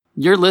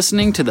You're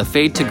listening to the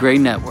Fade to Gray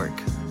Network.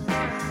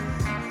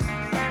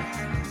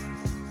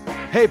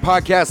 Hey,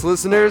 podcast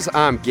listeners,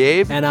 I'm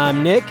Gabe. And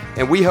I'm Nick.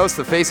 And we host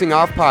the Facing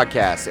Off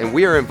podcast, and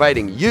we are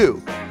inviting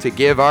you to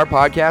give our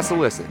podcast a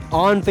listen.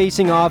 On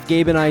Facing Off,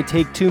 Gabe and I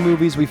take two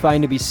movies we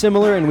find to be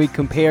similar, and we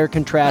compare,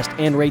 contrast,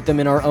 and rate them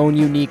in our own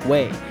unique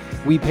way.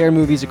 We pair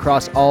movies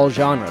across all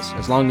genres.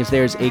 As long as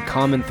there's a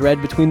common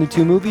thread between the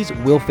two movies,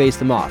 we'll face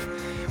them off.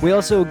 We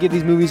also give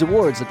these movies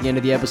awards at the end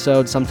of the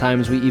episode.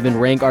 Sometimes we even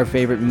rank our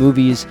favorite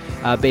movies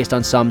based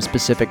on some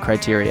specific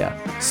criteria.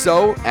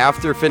 So,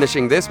 after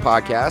finishing this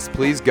podcast,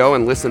 please go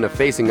and listen to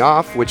Facing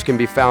Off, which can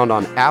be found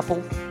on Apple,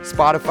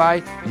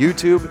 Spotify,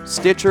 YouTube,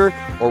 Stitcher,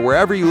 or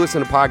wherever you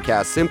listen to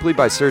podcasts simply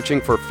by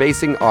searching for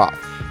Facing Off.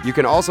 You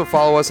can also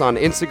follow us on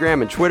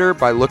Instagram and Twitter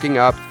by looking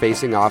up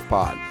Facing Off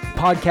Pod.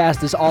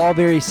 Podcast is all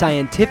very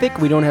scientific.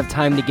 We don't have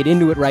time to get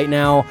into it right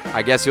now.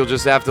 I guess you'll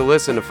just have to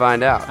listen to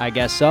find out. I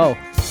guess so.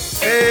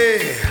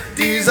 Hey,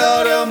 these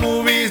are the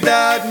movies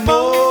that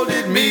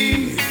molded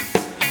me.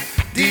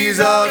 These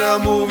are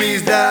the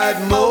movies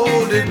that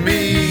molded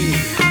me.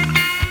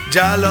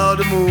 I love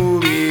the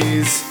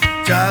movies.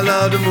 I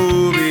love the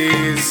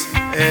movies.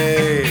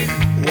 Hey,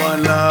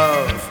 one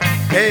love.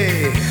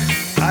 Hey,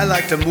 I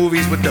like the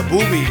movies with the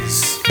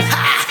boobies.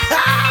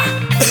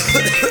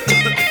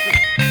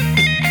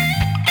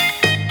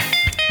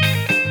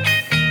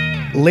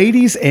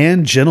 Ladies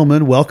and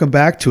gentlemen, welcome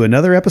back to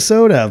another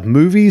episode of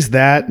Movies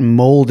That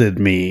Molded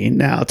Me.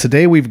 Now,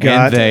 today we've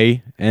got...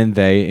 And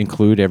they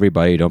include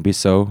everybody. Don't be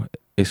so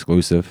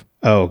exclusive.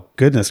 Oh,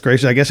 goodness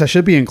gracious. I guess I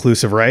should be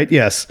inclusive, right?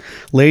 Yes.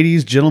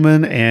 Ladies,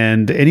 gentlemen,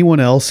 and anyone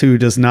else who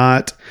does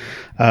not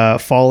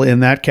fall in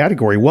that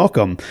category,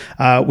 welcome.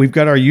 We've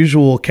got our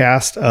usual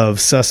cast of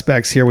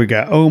suspects here. We've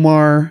got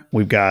Omar,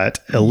 we've got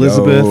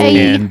Elizabeth,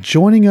 and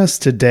joining us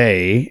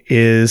today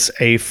is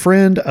a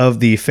friend of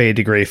the Fade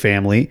to Gray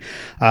family,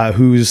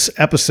 whose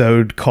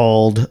episode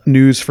called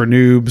News for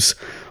Noobs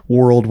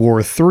World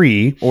War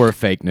III. Or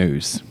fake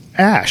news.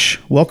 Ash,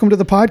 welcome to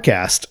the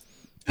podcast.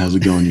 How's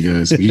it going, you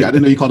guys? I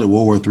didn't know you called it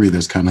World War III.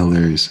 That's kind of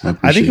hilarious.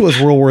 I think it was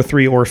World War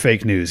III or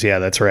fake news. Yeah,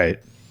 that's right.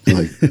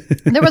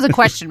 There was a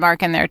question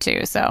mark in there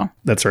too, so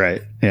that's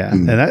right. Yeah,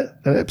 and that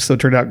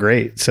episode turned out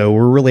great. So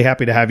we're really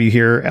happy to have you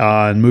here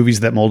on Movies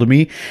That Molded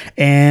Me,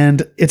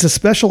 and it's a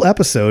special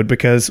episode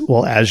because,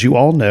 well, as you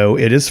all know,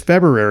 it is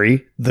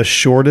February, the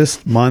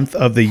shortest month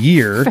of the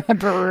year,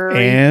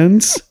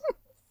 and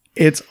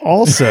it's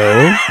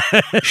also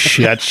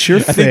shut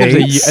your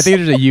face. I think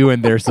there's a U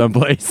in there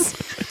someplace.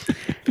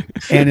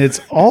 And it's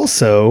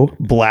also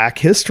Black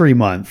History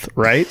Month,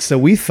 right? So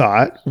we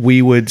thought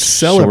we would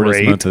celebrate...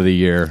 Shortest month of the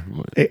year.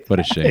 What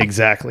a shame.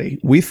 Exactly.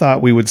 We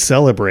thought we would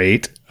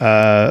celebrate,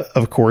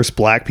 of course,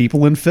 Black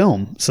people in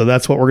film. So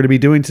that's what we're going to be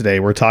doing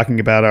today. We're talking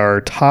about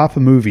our top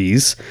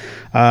movies.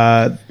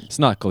 It's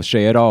not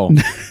cliche at all.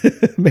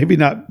 Maybe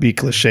not be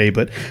cliche,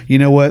 but you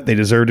know what? They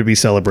deserve to be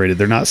celebrated.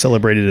 They're not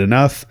celebrated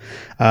enough.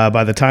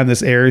 By the time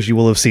this airs, you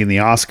will have seen the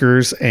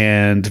Oscars,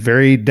 and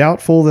very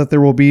doubtful that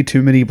there will be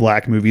too many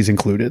Black movies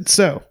included.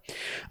 So,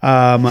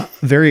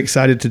 very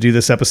excited to do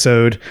this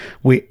episode.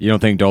 You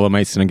don't think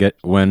Dolomite's going to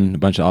win a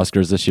bunch of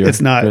Oscars this year?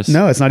 It's not. Chris?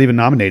 No, it's not even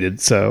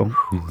nominated. So,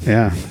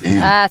 yeah. Damn.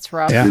 That's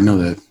rough. I didn't know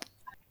that.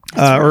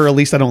 Or at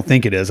least I don't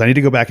think it is. I need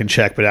to go back and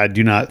check, but I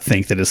do not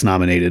think that it's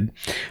nominated.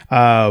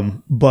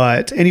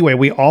 But anyway,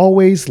 we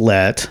always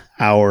let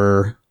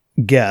our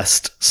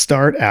guest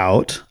start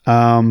out.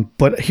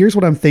 But here's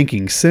what I'm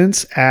thinking.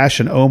 Since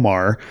Ash and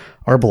Omar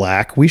are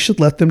Black, we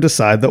should let them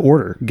decide the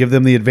order. Give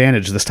them the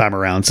advantage this time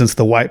around, since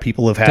the white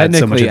people have had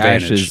so much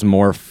advantage. Ash is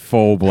more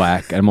full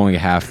Black. I'm only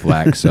half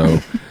Black, so...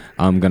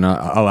 I'm going to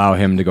allow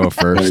him to go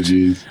first.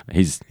 Oh,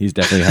 he's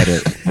definitely had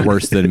it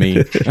worse than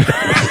me.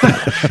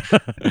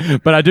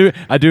 But I do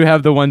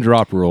have the one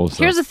drop rule.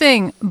 So. Here's the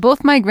thing.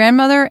 Both my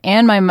grandmother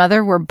and my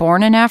mother were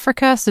born in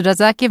Africa, so does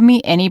that give me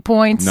any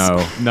points?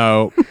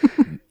 No.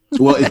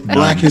 Well, it's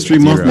Black History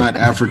Month, not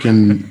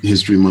African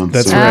History Month.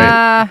 That's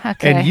right.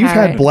 Okay, and you've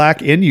had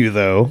Black in you,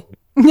 though.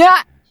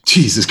 Yeah.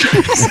 Jesus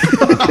Christ.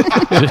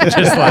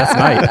 Just last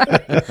night.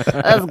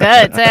 That's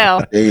good,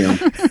 too. Damn.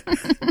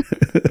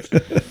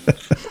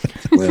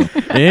 Well.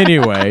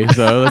 Anyway,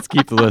 so let's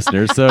keep the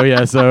listeners.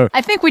 So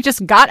I think we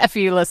just got a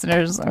few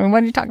listeners. I mean,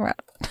 what are you talking about?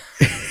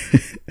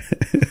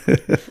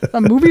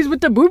 The movies with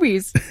the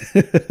boobies.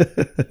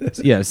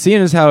 Yeah, seeing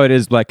as how it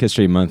is Black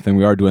History Month, and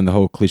we are doing the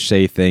whole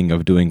cliche thing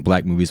of doing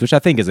Black movies, which I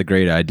think is a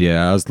great idea.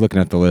 I was looking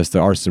at the list.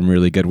 There are some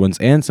really good ones,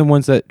 and some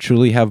ones that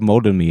truly have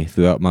molded me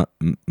throughout my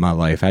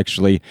life.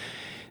 Actually,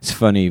 it's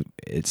funny.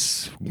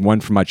 It's one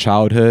from my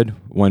childhood,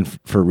 one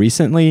for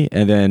recently,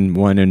 and then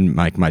one in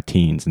my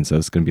teens, and so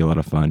it's going to be a lot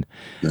of fun.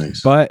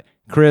 Nice. But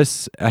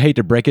Chris, I hate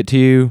to break it to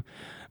you,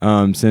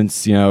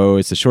 since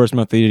it's the shortest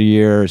month of the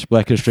year, it's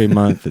Black History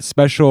Month, it's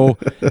special.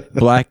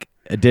 Black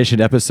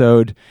edition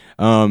episode,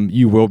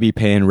 you will be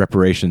paying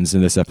reparations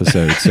in this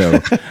episode. So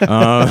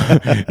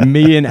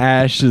me and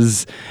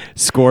Ash's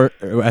score,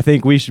 I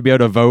think we should be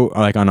able to vote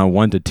like on a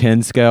 1 to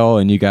 10 scale,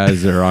 and you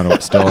guys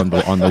are still on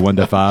the 1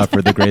 to 5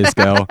 for the gray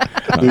scale.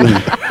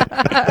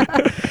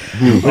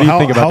 What do you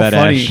think about that,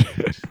 funny, Ash?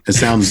 It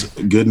sounds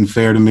good and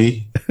fair to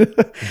me.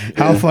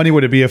 How funny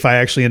would it be if I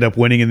actually end up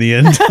winning in the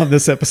end on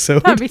this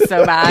episode? That'd be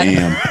so bad.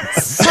 Damn.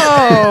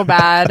 So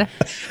bad.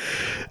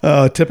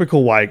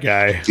 Typical white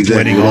guy Exactly.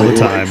 winning all the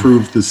time.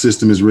 Prove the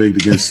system is rigged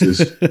against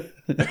this.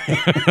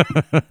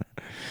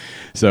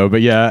 So,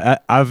 but yeah,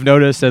 I've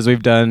noticed as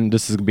we've done,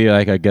 this is gonna be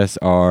like, I guess,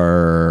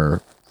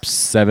 our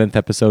 7th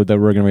episode that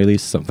we're gonna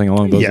release, something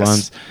along those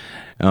Yes.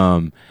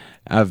 lines.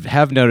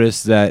 Have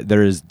noticed that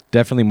there is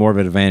definitely more of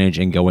an advantage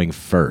in going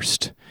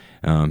first,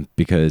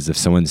 because if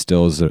someone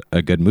steals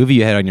a good movie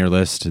you had on your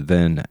list,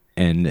 then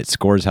and it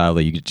scores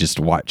highly, you could just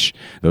watch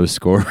those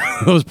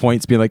those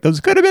points, being like, those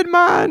could have been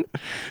mine.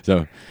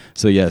 So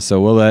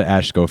we'll let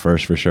Ash go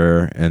first for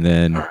sure, and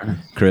then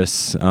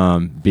Chris,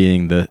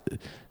 being the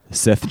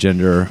Sith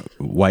gender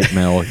white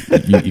male,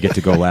 you get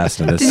to go last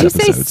in this Did you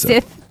episode. say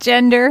Sith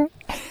gender?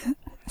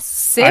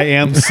 Sith? I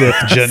am Sith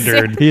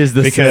gendered He is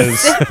the because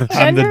Sith.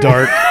 I'm the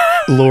Dark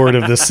Lord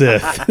of the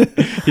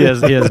Sith. He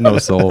has no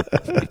soul.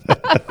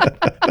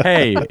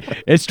 Hey,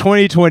 it's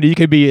 2020. You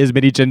can be as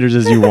many genders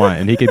as you want,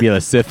 and he can be a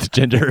Sith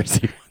gender as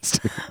he wants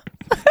to.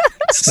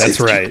 That's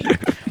right.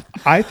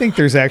 I think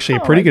there's actually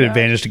a pretty good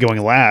advantage to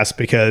going last,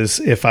 because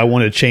if I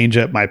want to change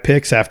up my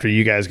picks after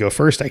you guys go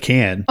first, I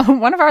can.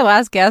 One of our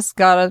last guests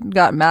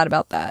got mad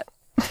about that.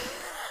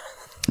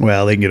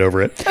 Well, they can get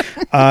over it.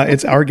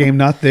 It's our game,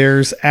 not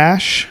theirs.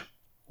 Ash,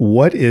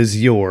 what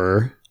is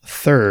your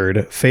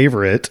third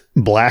favorite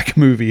black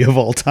movie of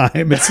all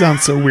time? It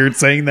sounds so weird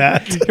saying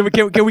that.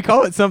 Can we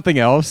call it something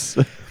else?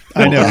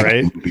 I know, Black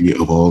right? movie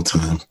of all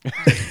time.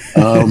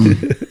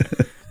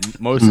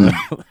 Most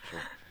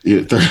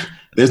Yeah,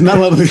 there's not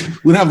a lot of,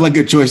 we don't have like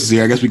good choices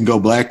here. I guess we can go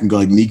black and go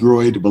like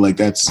Negroid, but like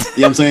that's, you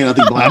know what I'm saying? I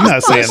think black. I'm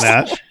not saying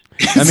that.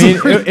 I mean,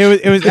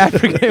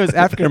 it was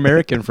African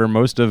American for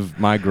most of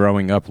my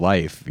growing up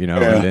life, you know,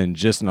 Yeah. and then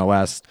just in the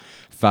last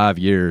 5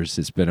 years,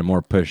 it's been a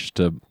more push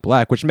to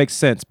black, which makes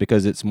sense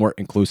because it's more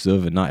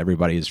inclusive, and not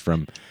everybody is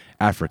from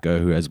Africa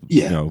who has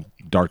you know,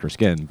 darker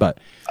skin. But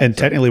And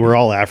technically, we're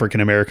all African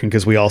American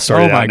because we all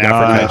started out in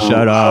Africa.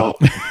 Shut up.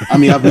 I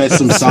mean, I've met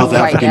some South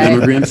White African guy.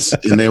 immigrants,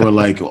 and they were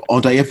like,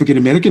 "Aren't I African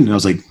American?" And I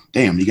was like,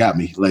 "Damn, you got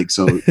me!" Like,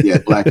 so yeah,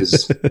 black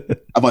is.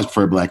 I've always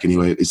preferred black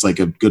anyway. It's like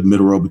a good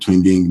middle road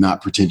between being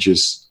not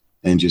pretentious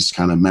and just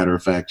kind of matter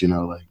of fact. You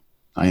know, like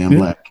I am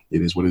black.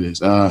 It is what it is.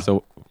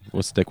 So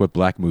we'll stick with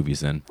black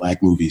movies then.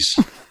 Black movies.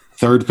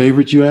 Third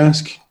favorite, you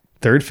ask?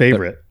 Third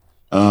favorite.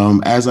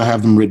 As I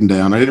have them written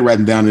down, I didn't write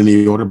them down in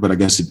any order, but I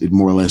guess it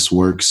more or less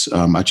works.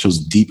 I chose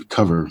Deep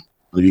Cover.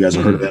 Have you guys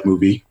have heard of that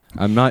movie?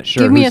 I'm not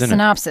sure. Give me a who's in it.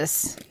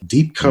 synopsis.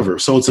 Deep Cover.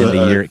 So it's In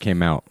the year it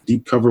came out.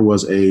 Deep Cover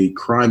was a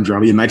crime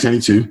drama in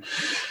 1992.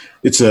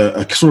 It's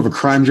a sort of a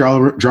crime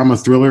drama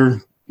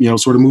thriller, you know,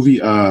 sort of movie,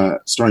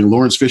 starring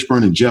Lawrence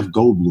Fishburne and Jeff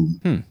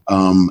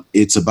Goldblum.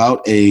 It's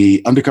about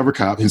a undercover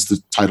cop, hence the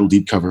title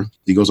Deep Cover.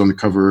 He goes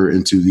undercover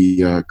into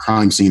the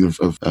crime scene of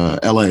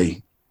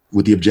L.A.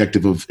 with the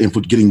objective of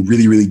getting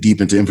really, really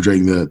deep into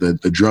infiltrating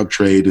the drug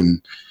trade,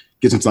 and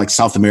gets into like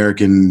South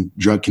American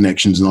drug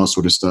connections and all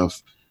sort of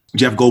stuff.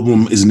 Jeff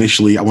Goldblum is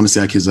initially, I want to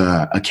say, like his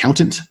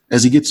accountant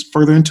as he gets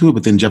further into it,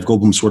 but then Jeff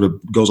Goldblum sort of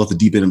goes off the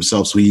deep end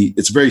himself. So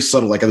it's very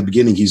subtle. Like at the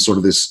beginning, he's sort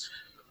of this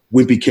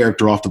wimpy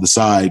character off to the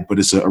side, but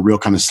it's a real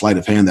kind of sleight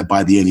of hand that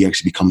by the end, he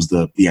actually becomes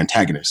the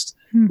antagonist,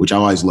 which I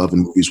always love in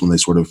movies when they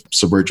sort of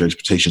subvert your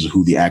expectations of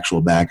who the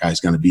actual bad guy is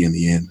going to be in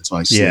the end. That's why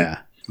I say. Yeah.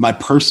 My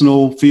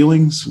personal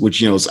feelings,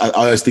 which, you know, I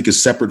always think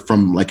is separate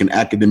from like an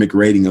academic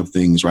rating of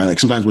things, right? Like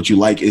sometimes what you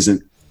like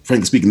isn't,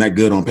 frankly speaking, that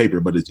good on paper,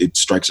 but it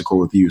strikes a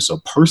chord with you. So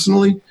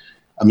personally,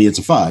 I mean, it's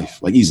a 5,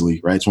 like easily,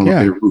 right? It's one of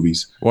my favorite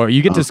movies. Well,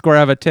 you get to score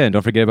out of a 10.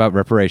 Don't forget about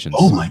reparations.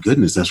 Oh my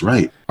goodness, that's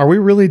right. Are we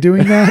really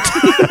doing that?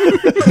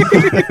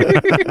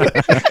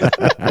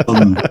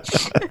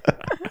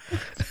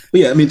 But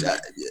yeah, I mean,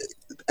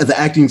 the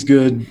acting's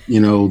good. You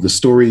know, the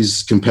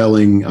story's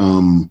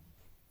compelling.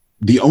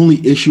 The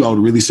only issue I would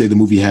really say the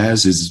movie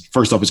has is,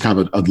 first off, it's kind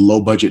of a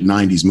low budget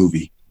 90s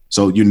movie.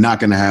 So you're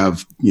not going to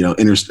have, you know,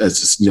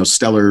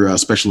 stellar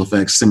special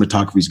effects.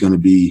 Cinematography is going to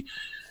be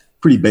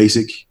pretty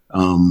basic.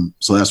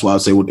 So that's why I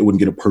would say it wouldn't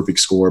get a perfect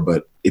score.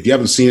 But if you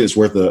haven't seen it, it's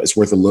worth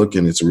a look.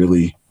 And it's a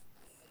really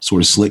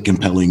sort of slick,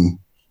 compelling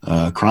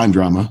crime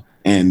drama,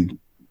 and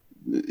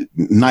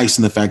nice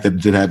in the fact that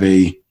it did have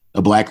a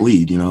black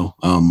lead. You know,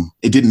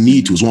 it didn't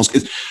need to. It's one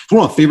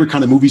of my favorite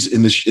kind of movies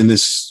in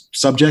this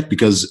subject,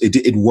 because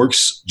it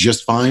works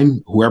just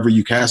fine. Whoever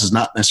you cast is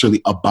not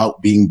necessarily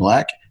about being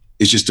black.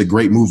 It's just a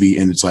great movie,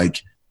 and it's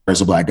like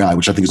as a black guy,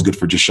 which I think is good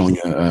for just showing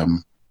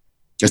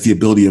just the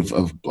ability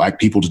of black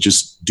people to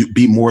just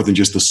be more than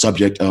just the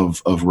subject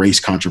of race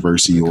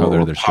controversy The color or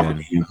of their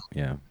poverty. skin. You know?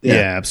 Yeah.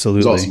 Yeah,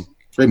 absolutely. It's awesome.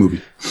 Great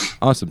movie.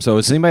 Awesome. So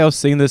has anybody else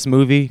seen this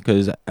movie?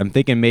 Because I'm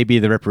thinking maybe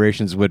the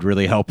reparations would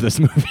really help this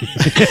movie.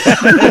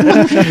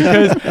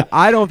 Because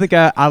I don't think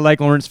I like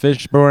Lawrence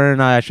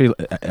Fishburne. I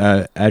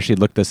actually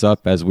looked this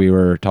up as we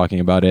were talking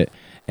about it,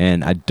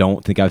 and I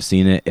don't think I've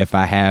seen it. If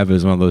I have, it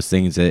was one of those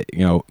things that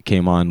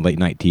came on late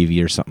night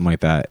TV or something like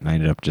that, and I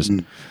ended up just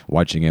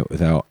watching it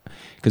without.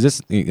 Because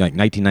this like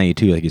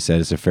 1992, like you said,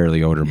 it's a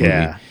fairly older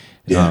movie.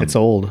 Yeah, it's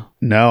old.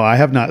 No, I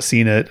have not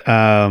seen it.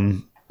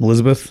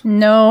 Elizabeth?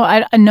 No,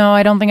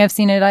 I don't think I've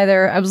seen it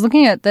either. I was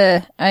looking at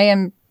the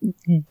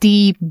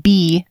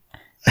IMDb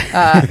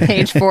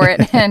page for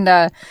it,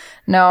 and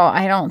no,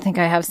 I don't think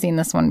I have seen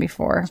this one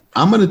before.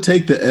 I'm going to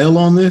take the L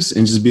on this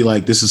and just be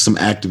like, this is some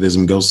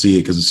activism. Go see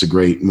it because it's a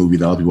great movie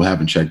that a lot of people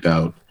haven't checked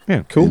out.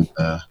 Yeah, cool.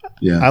 And,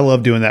 yeah, I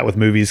love doing that with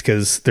movies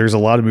because there's a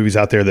lot of movies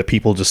out there that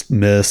people just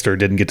missed or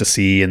didn't get to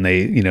see, and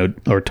they,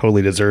 are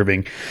totally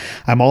deserving.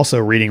 I'm also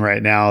reading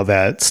right now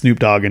that Snoop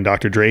Dogg and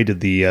Dr. Dre did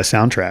the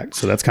soundtrack,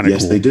 so that's kind of cool.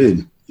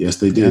 Yes,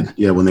 they did.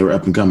 Yeah, when they were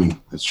up and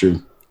coming. That's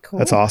true. Cool.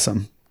 That's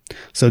awesome.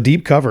 So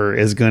Deep Cover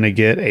is going to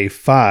get a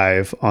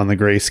 5 on the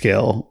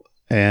grayscale,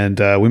 and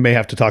we may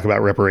have to talk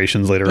about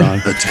reparations later on.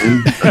 A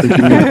 10? I think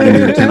you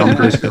mean a 10 on the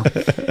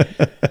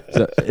grayscale.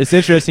 So it's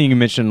interesting you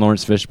mentioned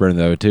Lawrence Fishburne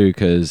though too,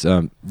 because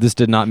this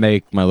did not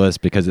make my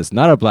list because it's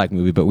not a black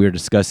movie. But we were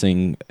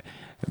discussing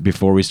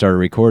before we started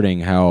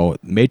recording how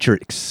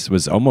Matrix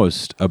was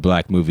almost a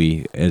black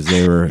movie, as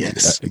they were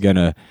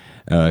gonna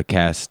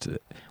cast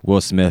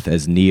Will Smith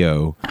as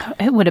Neo. Oh,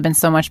 it would have been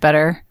so much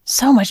better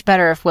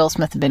if Will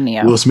Smith had been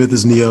Neo. Will Smith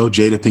is Neo.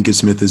 Jada Pinkett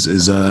Smith is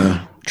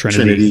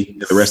Trinity.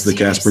 The rest of the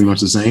cast pretty much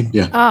the same.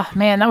 Yeah. Oh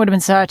man, that would have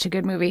been such a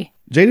good movie.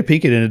 Jada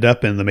Pinkett ended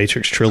up in the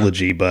Matrix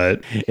trilogy,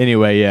 but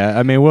anyway, yeah.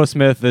 I mean, Will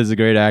Smith is a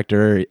great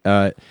actor.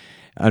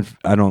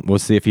 We'll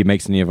see if he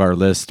makes any of our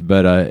list,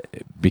 but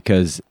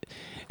because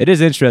it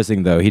is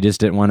interesting though, he just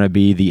didn't want to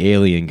be the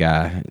alien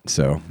guy,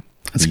 so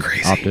that's he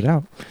crazy. Opted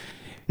out.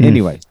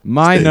 Anyway,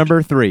 my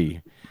number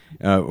 3.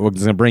 We're going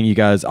to bring you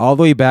guys all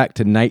the way back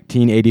to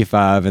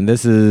 1985, and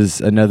this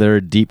is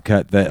another deep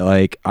cut that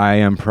I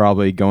am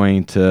probably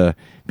going to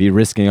be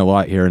risking a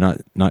lot here.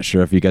 Not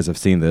sure if you guys have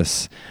seen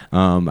this.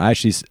 I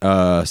actually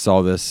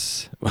saw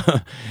this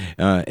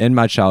in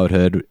my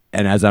childhood,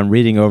 and as I'm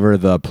reading over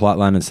the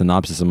plotline and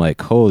synopsis, I'm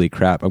like, holy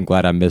crap, I'm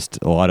glad I missed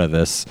a lot of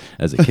this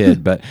as a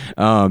kid. But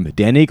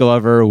Danny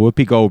Glover,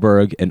 Whoopi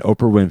Goldberg, and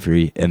Oprah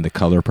Winfrey in The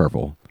Color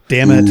Purple.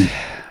 Damn it.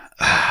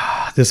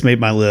 This made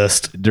my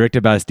list.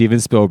 Directed by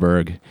Steven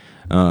Spielberg.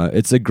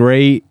 It's a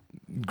great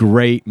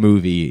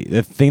movie.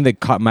 The thing that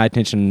caught my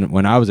attention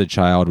when I was a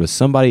child was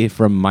somebody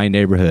from my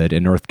neighborhood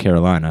in North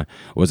Carolina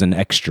was an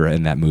extra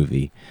in that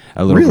movie.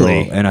 A little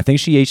girl. And I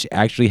think she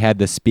actually had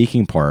the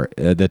speaking part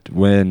that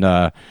when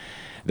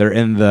they're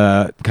in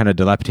the kind of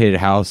dilapidated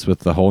house with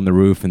the hole in the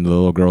roof and the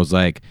little girl's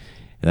like,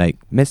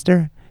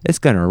 mister, it's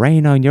going to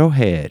rain on your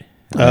head.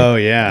 Oh,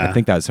 yeah. I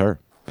think that's her.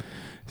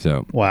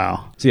 So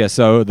wow. So yeah,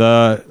 so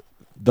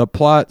the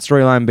plot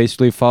storyline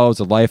basically follows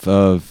the life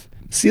of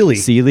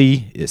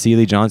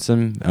Celie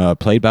Johnson,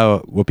 played by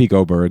Whoopi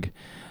Goldberg,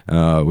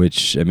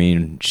 which, I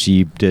mean,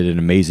 she did an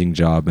amazing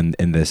job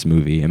in this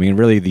movie. I mean,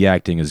 really, the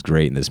acting is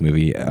great in this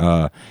movie.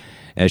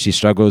 As she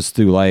struggles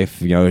through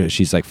life,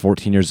 she's like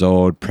 14 years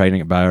old,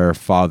 pregnant by her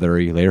father.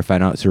 You later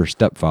find out it's her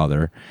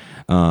stepfather.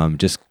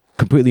 Just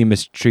completely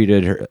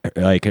mistreated her,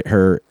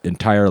 her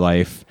entire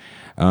life.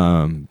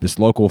 This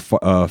local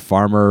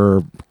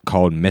farmer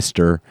called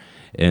Mister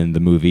in the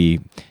movie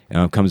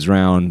comes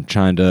around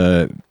trying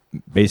to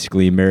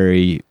basically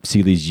marry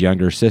Celie's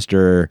younger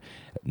sister,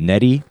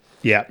 Nettie.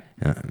 Yeah.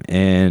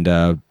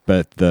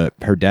 But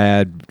her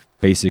dad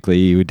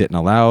basically didn't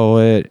allow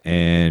it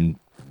and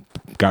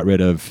got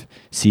rid of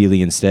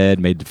Celie instead,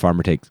 made the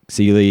farmer take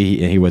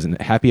Celie, and he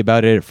wasn't happy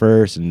about it at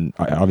first, and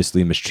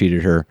obviously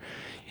mistreated her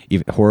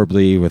even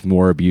horribly with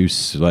more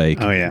abuse,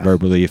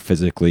 verbally,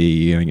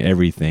 physically,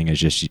 everything. It's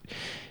just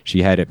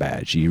she had it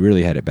bad. She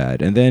really had it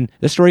bad. And then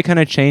the story kind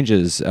of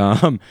changes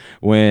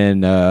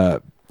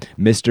when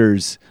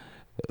Mister's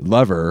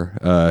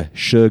lover,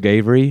 Shug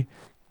Avery,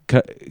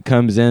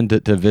 comes in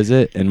to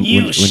visit, and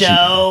is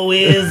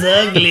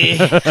ugly.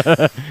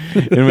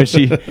 And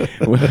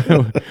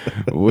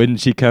when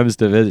she comes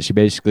to visit, she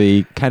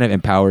basically kind of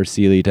empowers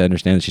Celie to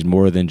understand that she's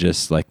more than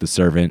just like the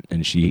servant,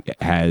 and she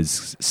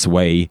has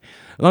sway.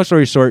 Long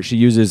story short, she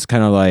uses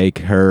kind of like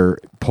her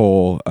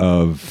pull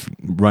of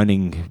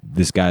running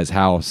this guy's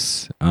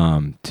house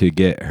to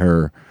get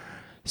her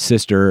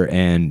sister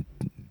and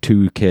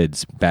 2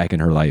 kids back in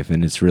her life,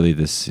 and it's really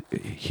this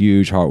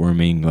huge,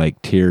 heartwarming,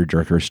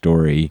 tear-jerker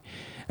story.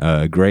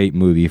 Great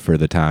movie for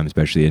the time,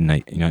 especially in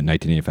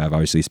 1985.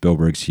 Obviously,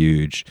 Spielberg's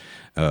huge.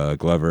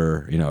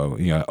 Glover,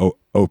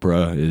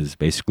 Oprah is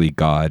basically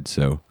God.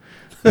 So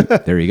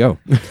there you go.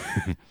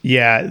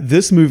 Yeah,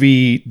 this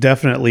movie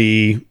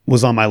definitely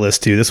was on my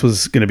list too. This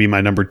was going to be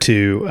my number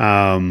 2.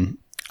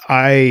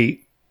 I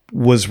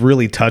was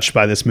really touched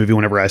by this movie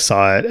whenever I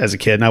saw it as a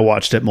kid, and I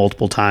watched it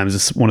multiple times.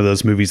 It's one of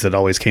those movies that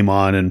always came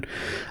on, and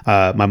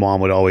my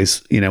mom would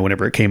always,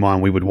 whenever it came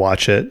on, we would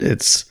watch it.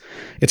 It's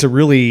it's a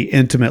really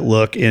intimate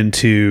look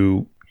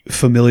into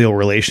familial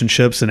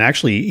relationships and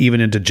actually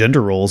even into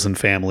gender roles in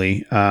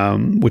family,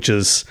 which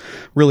is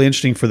really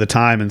interesting for the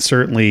time. And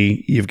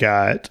certainly you've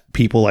got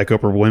people like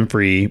Oprah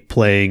Winfrey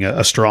playing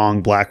a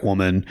strong black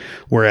woman,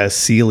 whereas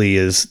Celie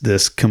is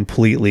this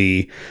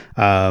completely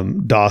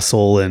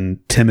docile and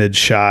timid,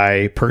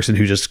 shy person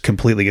who just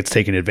completely gets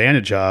taken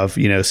advantage of,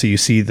 so you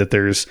see that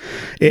there's...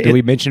 Did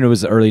we mention it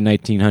was the early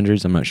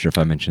 1900s? I'm not sure if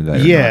I mentioned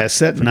that. Yeah,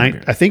 set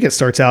I think it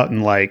starts out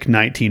in like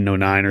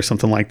 1909 or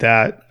something like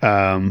that.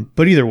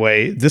 But either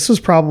way, this was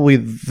probably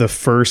the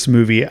first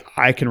movie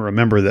I can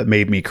remember that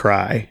made me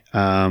cry.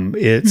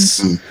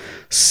 It's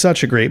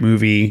such a great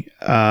movie.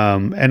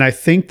 And I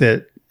think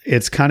that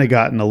it's kind of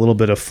gotten a little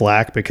bit of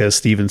flack because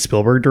Steven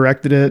Spielberg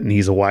directed it and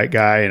he's a white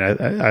guy.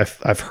 And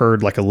I've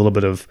heard like a little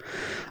bit of...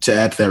 To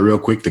add to that real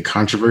quick, the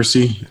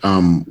controversy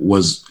it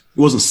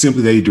wasn't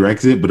simply that he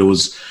directed it, but it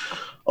was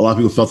a lot of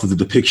people felt that the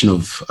depiction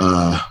of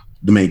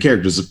the main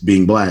characters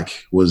being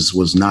black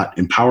was not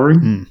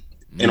empowering.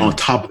 And on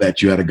top of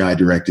that, you had a guy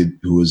directed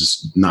who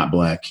was not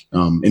black.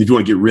 And if you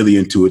want to get really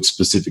into it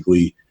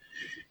specifically,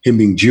 him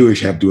being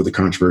Jewish had to do with the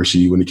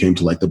controversy when it came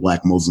to like the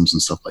black Muslims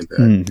and stuff like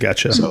that.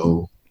 Gotcha.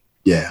 So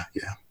yeah.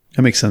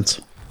 That makes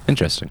sense.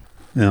 Interesting.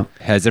 Yeah.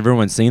 Has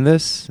everyone seen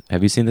this?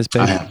 Have you seen this,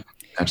 babe? I have.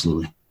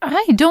 Absolutely.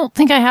 I don't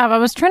think I have. I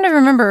was trying to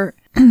remember.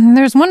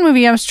 There's one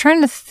movie I was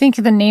trying to think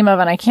of the name of,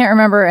 and I can't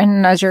remember.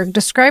 And as you're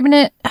describing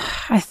it,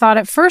 I thought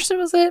at first it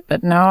was it,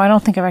 but no, I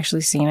don't think I've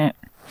actually seen it.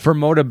 For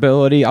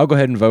moldability, I'll go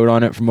ahead and vote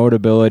on it. For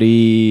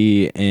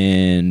moldability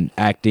and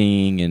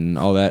acting and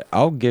all that,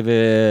 I'll give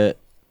it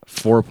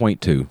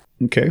 4.2.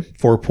 Okay,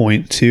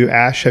 4.2.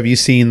 Ash, have you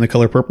seen The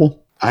Color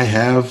Purple? I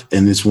have,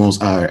 and this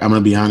one's, I'm going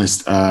to be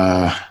honest,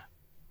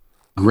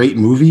 great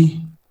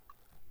movie.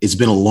 It's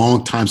been a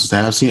long time since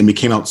I have seen it. I mean, it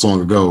came out so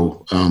long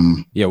ago.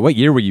 Yeah, what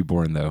year were you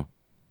born, though?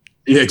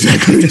 Yeah,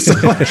 exactly. So,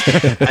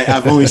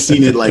 I've only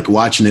seen it like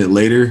watching it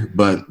later.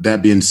 But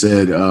that being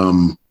said,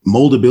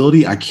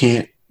 moldability, I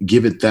can't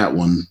give it that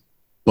one.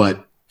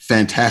 But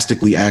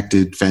fantastically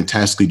acted,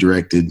 fantastically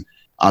directed.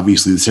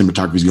 Obviously, the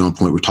cinematography is on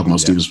point. We're talking about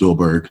Steven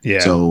Spielberg. Yeah.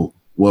 So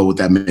what would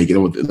that make it?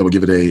 That would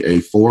give it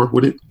a 4,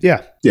 would it?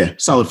 Yeah. Yeah,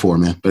 solid 4,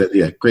 man. But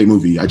yeah, great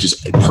movie. I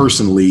just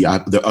personally,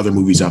 the other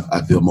movies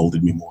I feel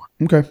molded me more.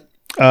 Okay.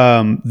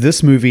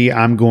 This movie,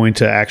 I'm going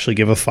to actually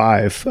give a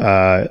 5.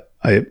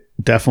 I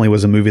definitely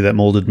was a movie that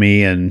molded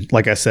me. And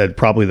like I said,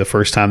 probably the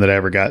first time that I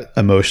ever got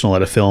emotional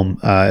at a film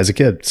as a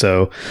kid.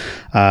 So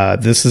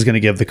this is going to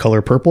give The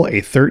Color Purple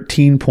a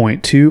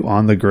 13.2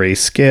 on the gray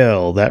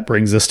scale. That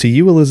brings us to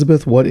you,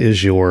 Elizabeth. What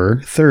is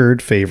your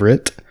third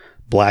favorite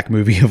black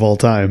movie of all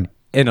time?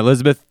 And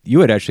Elizabeth, you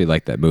would actually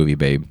like that movie,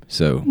 babe.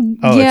 So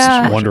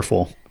It's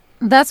wonderful.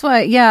 That's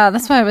why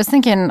I was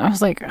thinking. I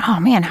was like, oh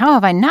man, how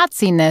have I not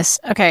seen this?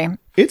 Okay.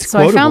 It's so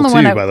quotable I found the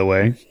one by the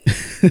way.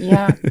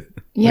 Yeah.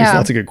 There's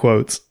lots of good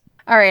quotes.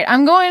 All right,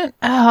 I'm going,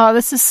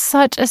 this is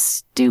such a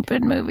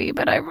stupid movie,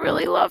 but I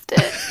really loved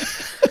it.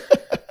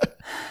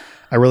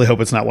 I really hope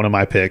it's not one of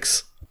my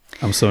picks.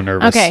 I'm so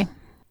nervous. Okay.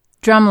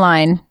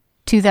 Drumline,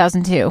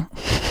 2002.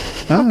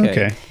 Oh,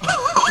 okay.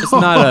 It's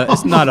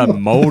not a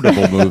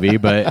moldable movie,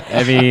 but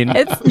I mean,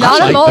 it's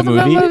not a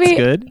moldable movie.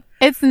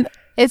 It's good.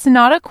 It's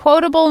not a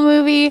quotable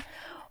movie.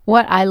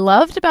 What I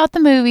loved about the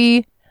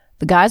movie,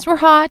 the guys were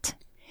hot.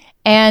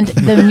 And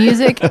the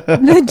music,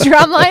 the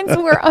drum lines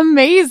were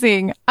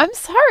amazing. I'm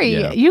sorry.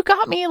 Yeah. You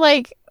got me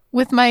like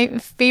with my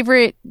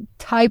favorite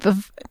type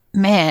of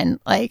man.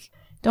 Like,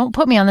 don't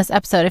put me on this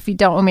episode if you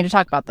don't want me to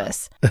talk about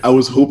this. I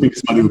was hoping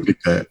somebody would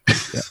pick that.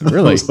 Yeah,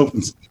 really?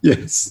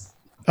 Yes.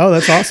 Oh,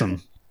 that's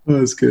awesome. Oh,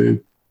 that's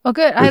good. Oh,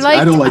 good.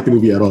 I don't like the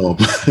movie at all.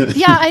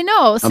 Yeah, I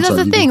know. So that's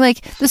the thing.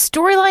 Like, the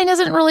storyline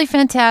isn't really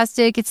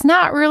fantastic. It's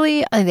not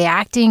really, the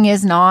acting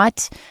is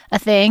not a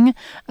thing.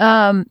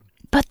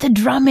 But the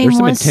drumming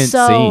was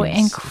so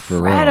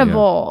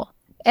incredible.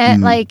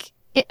 And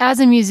as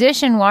a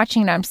musician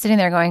watching it, I'm sitting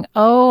there going,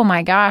 oh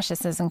my gosh,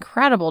 this is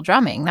incredible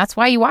drumming. That's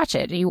why you watch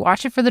it. You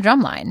watch it for the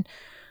drum line.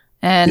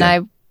 And I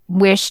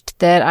wished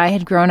that I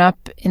had grown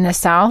up in the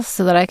South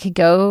so that I could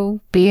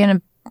go be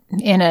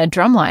in a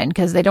drum line,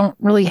 because they don't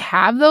really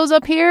have those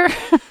up here.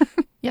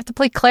 You have to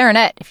play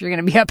clarinet if you're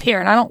going to be up here.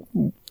 And I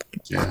don't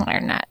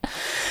clarinet.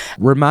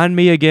 Remind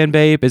me again,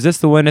 babe. Is this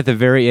the one at the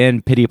very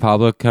end? Petey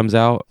Pablo comes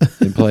out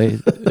and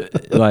plays.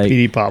 Like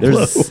Petey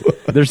Pablo.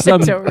 There's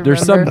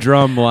some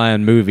drum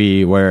line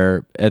movie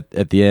where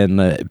at the end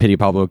Petey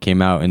Pablo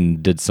came out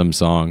and did some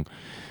song,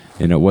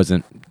 and it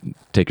wasn't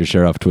 "Take Your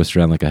Shirt Off, Twist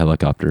Around Like a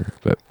Helicopter."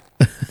 But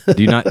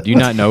do you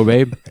not know,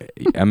 babe?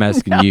 I'm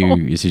asking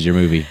you. This is your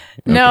movie.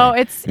 Okay. No,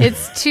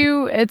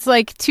 it's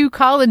like two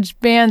college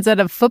bands at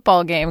a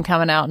football game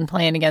coming out and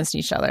playing against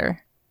each other,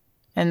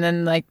 and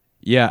then like.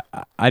 Yeah,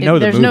 I know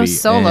the movie. There's no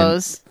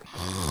solos.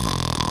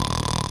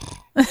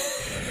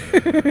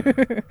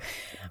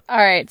 All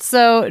right,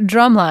 so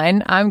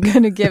Drumline, I'm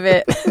going to give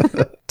it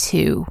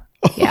 2.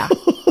 Yeah.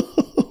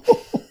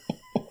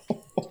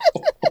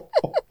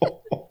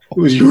 It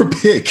was your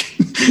pick.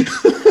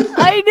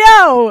 I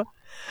know.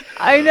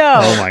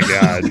 Oh, my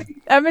God.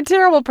 I'm a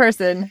terrible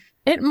person.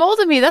 It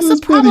molded me. That's the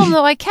problem,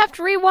 though. I kept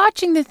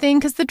rewatching the thing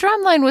because the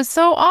drumline was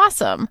so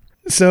awesome.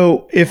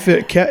 So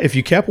if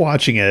you kept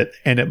watching it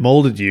and it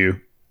molded you,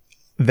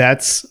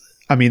 that's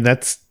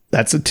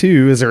a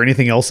 2. Is there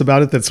anything else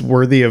about it that's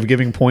worthy of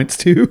giving points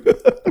to?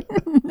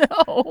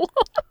 No.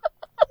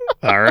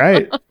 All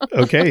right.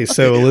 Okay.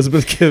 So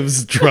Elizabeth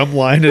gives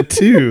Drumline a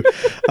 2.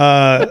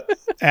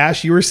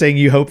 Ash, you were saying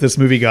you hope this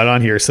movie got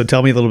on here. So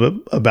tell me a little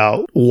bit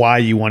about why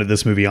you wanted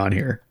this movie on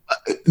here.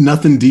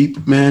 Nothing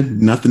deep, man.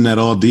 Nothing at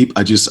all deep.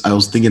 I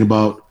was thinking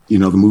about,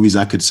 the movies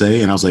I could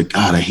say. And I was like,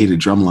 God, I hated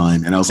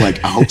Drumline. And I was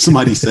like, I hope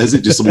somebody says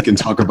it just so we can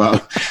talk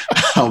about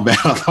how bad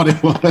I thought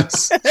it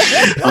was.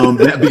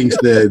 That being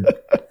said,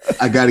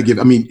 I got to give,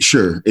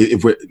 sure.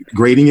 If we're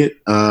grading it,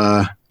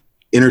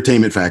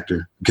 entertainment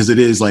factor, because it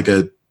is like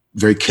a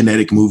very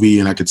kinetic movie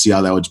and I could see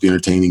how that would be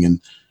entertaining. And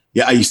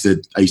yeah, I used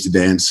to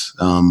dance,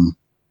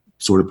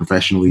 sort of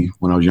professionally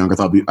when I was young. I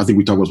think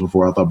we talked about this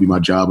before. I thought it'd be my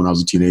job when I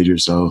was a teenager.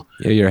 So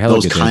yeah, you're a hell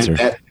of a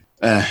dancer.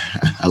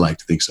 I like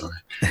to think so.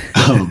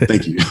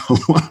 Thank you.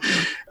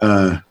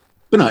 But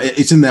no,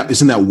 it's in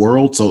that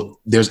world. So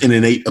there's an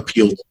innate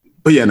appeal.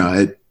 But yeah,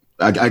 no,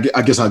 I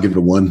guess I'll give it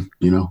a 1,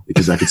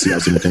 because I could see how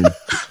it's entertaining.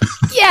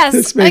 Yes,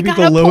 it's maybe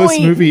the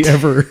lowest movie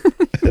ever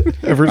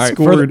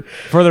scored.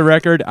 For the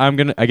record, I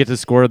get to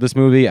score this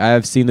movie. I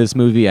have seen this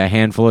movie a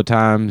handful of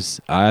times.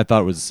 I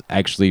thought it was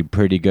actually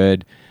pretty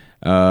good.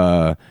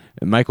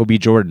 Michael B.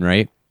 Jordan,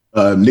 right?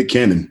 Nick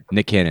Cannon.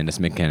 It's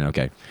Nick Cannon.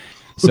 Okay.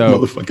 So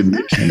motherfucking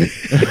Nick Cannon.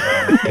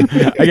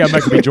 I got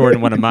Michael B. Jordan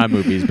in one of my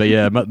movies, but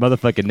yeah,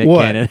 motherfucking Nick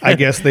Cannon. I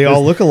guess they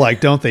all look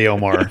alike, don't they,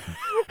 Omar?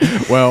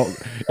 Well,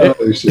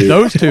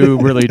 those two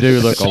really do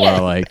look a lot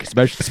alike,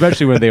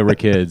 especially when they were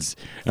kids.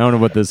 I don't know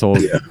what this whole...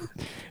 Yeah.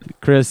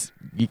 Chris,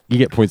 you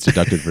get points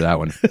deducted for that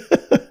one.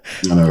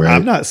 I know, right?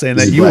 I'm not saying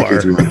that you are.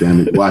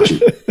 Watch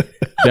it.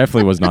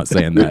 Definitely was not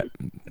saying that.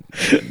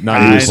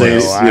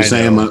 You're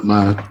saying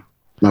my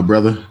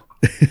brother?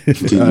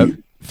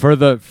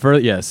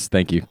 Yes,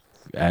 thank you,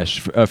 Ash.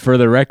 For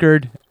the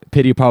record,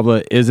 Pity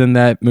Pablo is in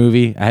that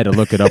movie. I had to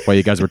look it up while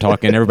you guys were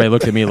talking. Everybody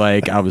looked at me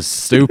like I was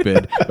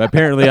stupid, but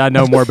apparently I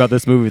know more about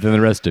this movie than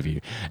the rest of you.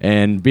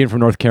 And being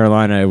from North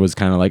Carolina, it was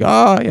kind of like,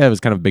 oh yeah, it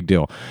was kind of a big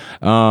deal.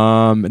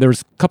 There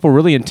was a couple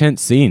really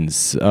intense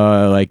scenes,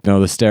 like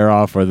the stare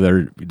off where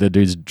the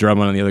dude's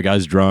drumming on the other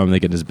guy's drum. They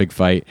get in this big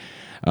fight.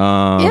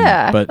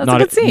 But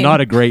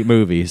not a great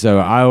movie. So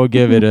I will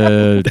give it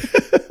a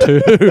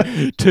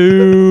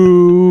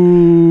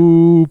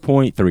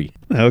 2.3.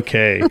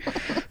 Okay.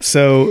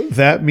 So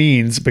that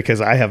means, because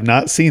I have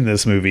not seen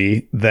this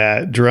movie,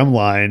 that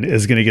Drumline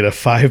is going to get a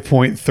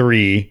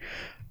 5.3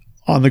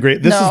 on the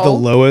grade. This is the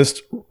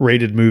lowest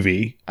rated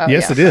movie. Oh,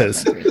 yes, it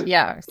is.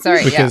 Yeah.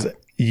 Sorry. Because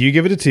you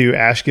give it a 2,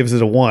 Ash gives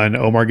it a 1,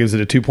 Omar gives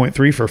it a 2.3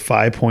 for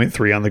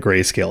 5.3 on the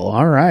grayscale.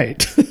 All right.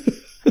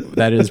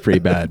 That is pretty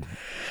bad.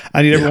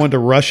 I need everyone to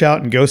rush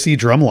out and go see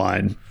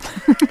Drumline.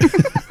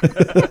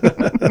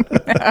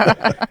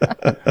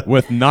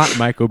 With not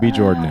Michael B.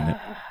 Jordan in it.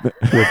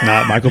 With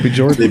not Michael B.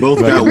 Jordan. They both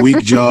got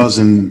weak jaws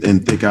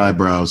and thick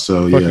eyebrows.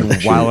 So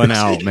fucking wilding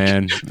out,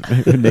 man.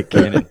 Nick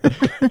Cannon.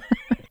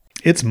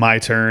 It's my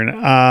turn.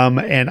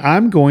 And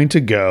I'm going to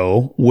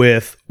go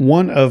with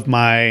one of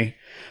my...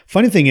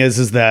 Funny thing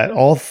is that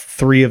all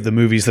 3 of the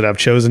movies that I've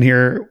chosen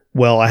here,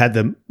 well, I had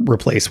to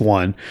replace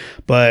one,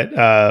 but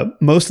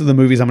most of the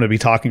movies I'm going to be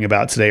talking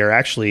about today are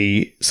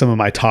actually some of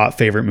my top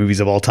favorite movies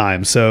of all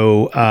time.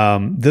 So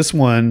this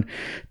one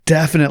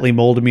definitely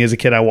molded me as a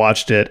kid. I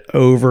watched it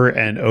over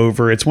and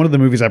over. It's one of the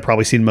movies I've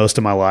probably seen most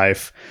of my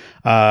life.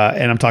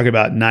 And I'm talking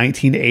about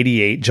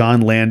 1988,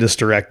 John Landis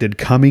directed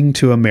Coming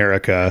to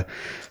America,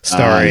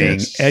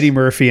 starring Eddie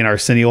Murphy and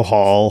Arsenio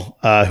Hall,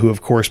 who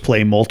of course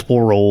play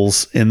multiple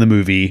roles in the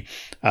movie.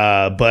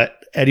 But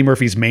Eddie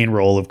Murphy's main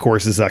role, of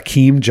course, is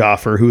Akeem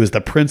Jaffer, who is the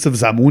Prince of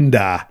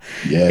Zamunda.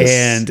 Yes.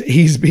 And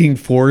he's being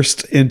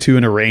forced into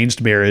an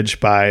arranged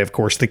marriage by, of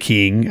course, the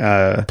king,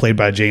 played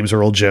by James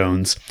Earl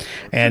Jones.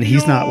 And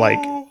he's not like...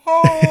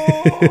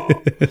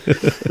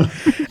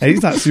 and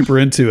he's not super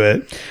into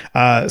it.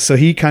 So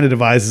he kind of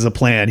devises a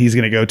plan. He's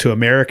going to go to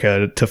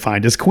America to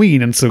find his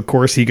queen. And so, of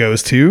course, he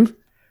goes to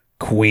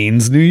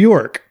Queens, New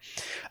York.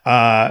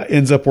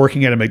 Ends up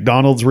working at a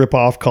McDonald's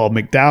ripoff called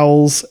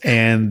McDowell's,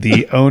 and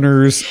the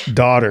owner's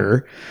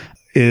daughter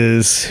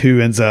is who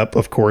ends up,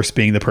 of course,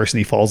 being the person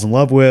he falls in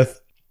love with.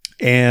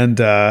 And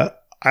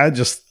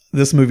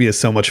this movie is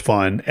so much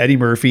fun. Eddie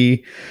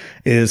Murphy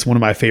is one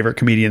of my favorite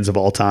comedians of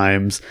all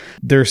times.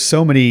 There's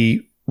so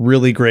many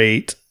really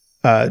great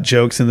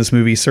jokes in this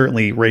movie,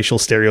 certainly racial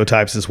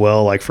stereotypes as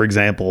well. Like, for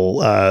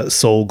example,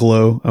 Soul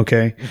Glow.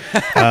 Okay.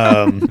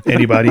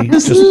 Anybody?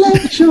 Just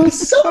let your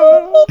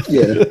soul.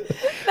 Yeah.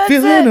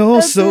 Feeling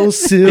oh so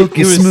silky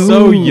He was smooth.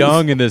 so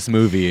young in this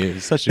movie.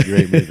 It's such a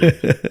great movie.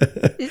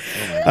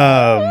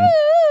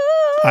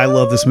 I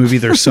love this movie.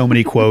 There's so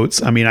many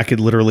quotes. I mean, I could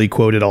literally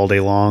quote it all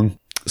day long.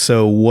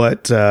 So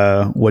what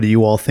do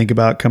you all think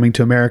about Coming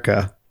to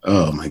America?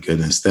 Oh my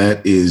goodness.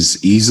 That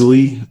is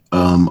easily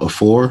a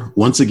 4.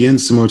 Once again,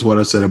 similar to what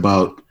I said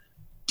about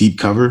deep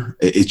cover.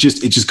 It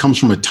just comes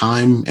from a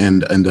time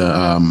and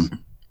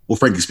well,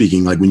 frankly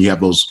speaking, like when you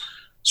have those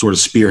sort of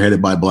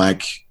spearheaded by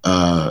Black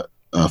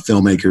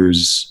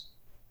filmmakers,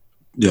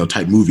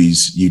 type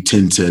movies, you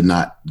tend to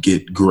not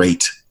get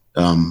great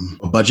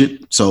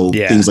budget. So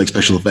things like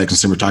special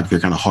effects and cinematography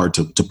are kind of hard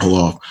to pull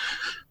off.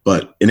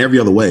 But in every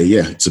other way,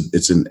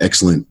 it's an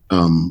excellent,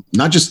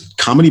 not just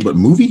comedy, but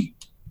movie,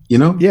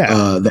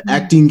 the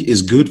acting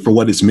is good for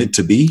what it's meant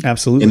to be.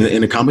 Absolutely.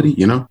 In a comedy,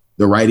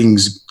 the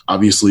writing's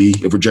obviously,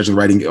 if we're judging the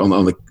writing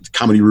on the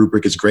comedy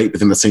rubric, it's great. But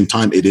then at the same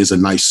time, it is a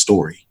nice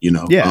story,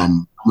 I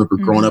remember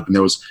growing up and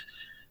there was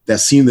that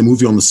scene in the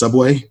movie on the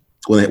subway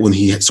when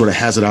he sort of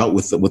has it out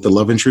with the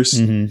love interest,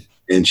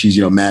 and she's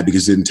mad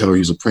because he didn't tell her he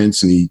was a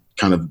prince, and he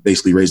kind of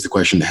basically raised the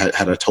question,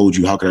 had I told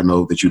you, how could I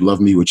know that you love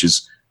me, which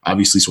is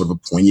obviously sort of a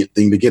poignant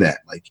thing to get at.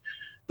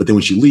 But then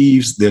when she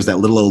leaves, there's that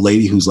little old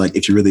lady who's like,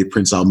 if you're really a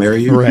prince, I'll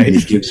marry you, right. And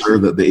he gives her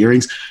the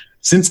earrings.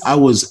 Since I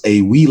was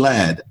a wee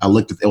lad, I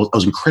looked at it, I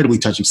was incredibly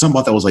touching. Something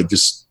about that was like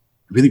just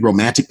really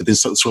romantic, but then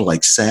sort of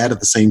like sad at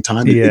the same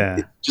time.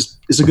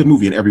 It's a good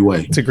movie in every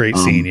way. It's a great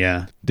scene.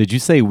 Yeah. Did you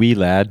say wee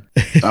lad?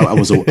 I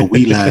was a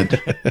wee lad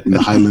in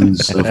the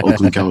highlands of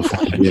Oakland,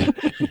 California. Yeah.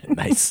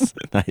 Nice.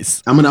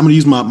 I'm gonna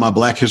use my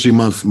Black History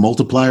Month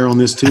multiplier on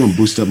this too and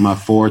boost up my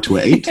 4 to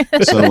an 8.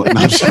 So, no,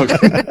 I'm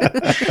joking.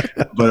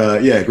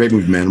 But great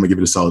movie, man. I'm gonna give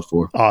it a solid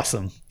 4.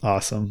 Awesome.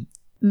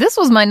 This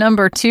was my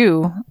number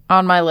 2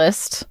 on my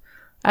list.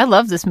 I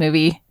love this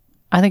movie.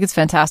 I think it's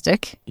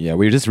fantastic. Yeah,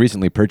 we just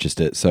recently purchased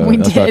it, so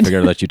that's why I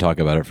figured I'd let you talk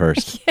about it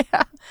first.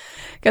 Yeah,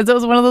 because it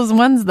was one of those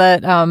ones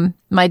that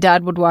my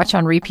dad would watch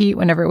on repeat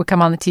whenever it would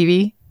come on the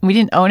TV. We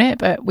didn't own it,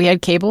 but we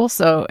had cable,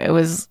 so it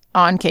was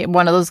on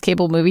one of those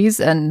cable movies,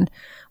 and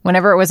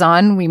whenever it was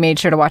on, we made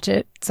sure to watch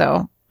it.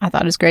 So I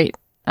thought it was great.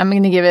 I'm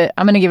gonna give it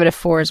a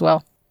 4 as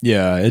well.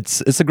 Yeah,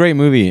 it's a great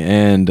movie,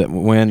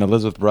 and when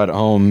Elizabeth brought it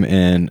home,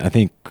 and I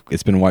think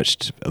it's been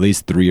watched at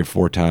least 3 or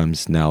 4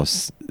 times now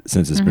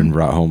since it's been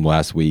brought home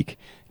last week.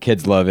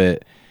 Kids love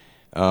it.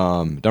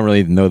 Don't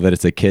really know that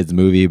it's a kids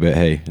movie, but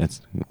hey,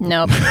 that's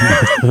nope.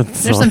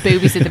 There's some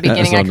boobies at the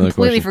beginning I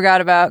completely forgot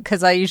about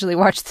because I usually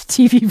watch the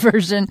TV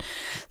version.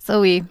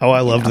 So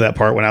I loved that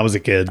part when I was a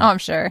kid. Oh, I'm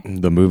sure.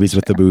 The movies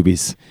with the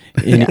boobies.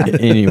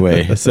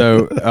 Anyway,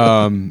 so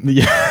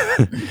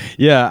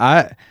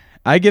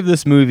I give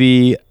this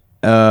movie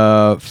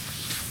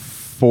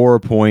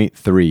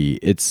 4.3.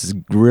 It's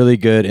really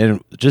good,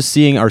 and just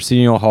seeing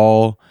Arsenio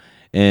Hall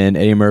and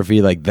Eddie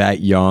Murphy like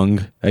that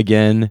young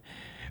again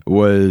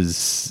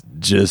was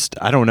just,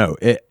 I don't know,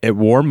 it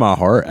warmed my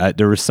heart.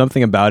 There was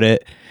something about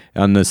it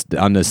on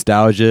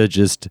nostalgia,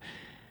 just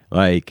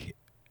like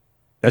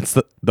that's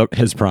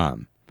his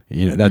prime.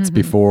 That's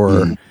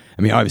before. I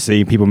mean,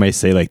 obviously, people may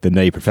say like the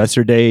Nutty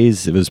Professor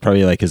days. It was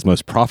probably like his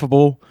most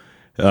profitable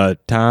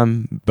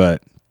time,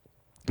 but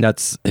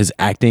that's his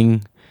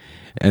acting.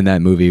 And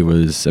that movie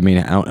was, I mean,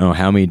 I don't know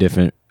how many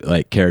different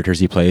like characters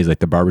he plays, like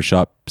the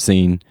barbershop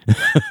scene.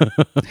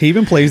 He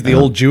even plays the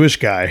old Jewish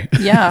guy.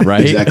 Yeah.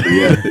 Right? Exactly,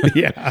 yeah.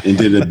 Yeah. And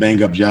did a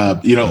bang up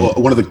job.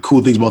 One of the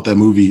cool things about that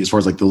movie, as far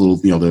as like the little,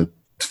 the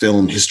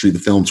film history, the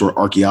film sort of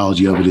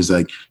archaeology of it, is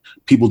like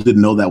people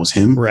didn't know that was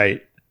him.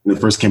 Right. When it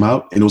first came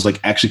out. And it was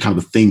like actually kind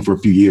of a thing for a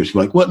few years.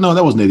 You're like, what? No,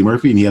 that wasn't Eddie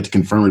Murphy. And he had to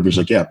confirm it. But he's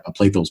like, yeah, I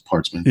played those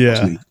parts, man.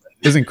 Yeah.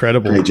 It's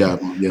incredible. Great job.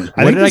 Yeah.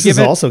 I think this is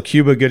also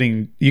Cuba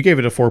getting, you gave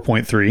it a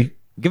 4.3.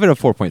 Give it a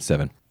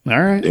 4.7.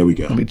 All right. There we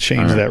go. Let me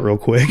change that real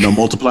quick. No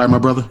multiplier, my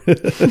brother.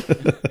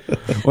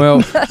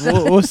 Well,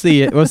 we'll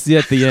see it. We'll see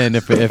at the end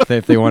if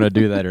they want to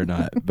do that or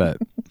not. But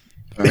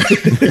what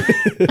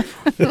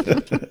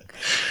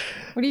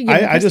do you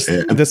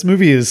give? This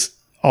movie is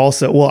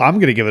also, well, I'm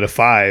going to give it a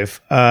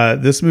 5.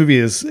 This movie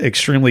is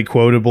extremely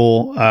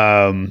quotable.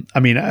 I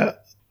mean,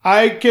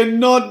 I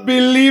cannot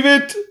believe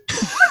it.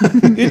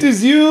 It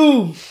is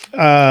you.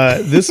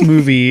 This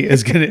movie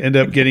is going to end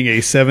up getting a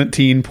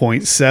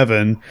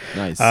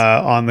 17.7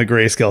 on the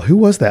grayscale. Who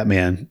was that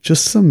man?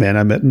 Just some man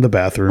I met in the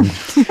bathroom.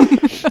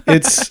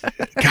 It's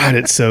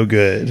so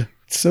good.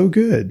 It's so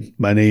good.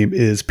 My name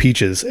is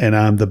Peaches, and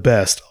I'm the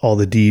best. All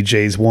the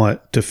DJs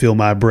want to feel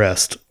my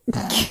breast.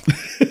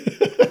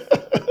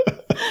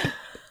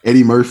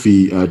 Eddie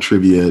Murphy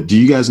trivia. Do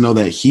you guys know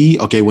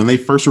that when they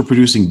first were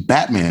producing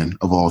Batman,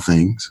 of all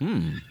things,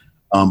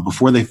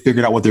 before they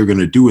figured out what they were going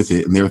to do with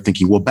it, and they were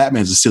thinking, well,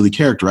 Batman's a silly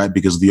character, right?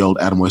 Because of the old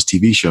Adam West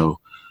TV show.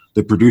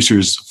 The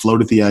producers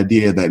floated the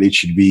idea that it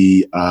should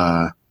be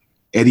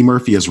Eddie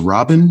Murphy as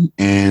Robin,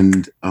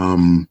 and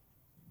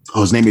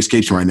his name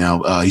escapes me right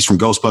now. He's from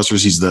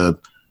Ghostbusters. He's the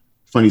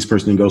funniest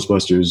person in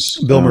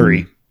Ghostbusters. Bill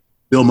Murray.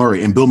 Bill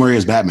Murray. And Bill Murray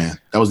as Batman.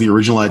 That was the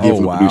original idea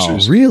from the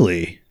producers.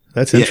 Really?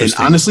 That's interesting.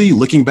 And honestly,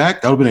 looking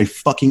back, that would have been a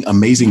fucking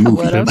amazing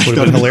movie. Would have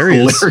been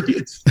hilarious.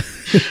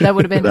 That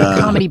would have been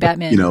comedy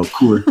Batman.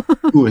 Cooler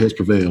has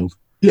prevailed.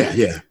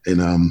 Yeah.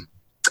 And I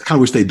kind of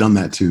wish they'd done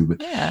that too.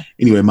 But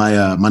anyway,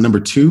 my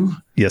number 2.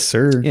 Yes,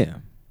 sir. Yeah.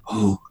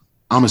 Oh,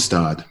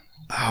 Amistad.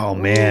 Oh,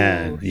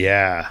 man.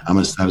 Yeah.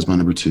 Amistad is my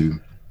number 2.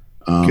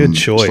 Good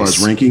choice. As far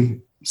as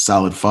ranking,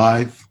 solid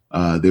 5.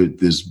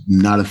 There's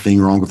not a thing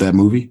wrong with that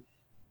movie.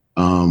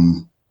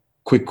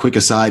 quick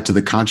aside to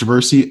the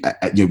controversy.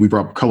 We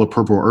brought up Color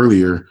Purple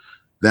earlier.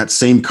 That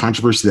same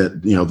controversy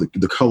that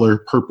the Color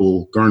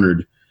Purple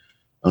garnered,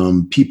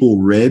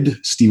 people read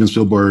Steven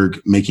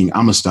Spielberg making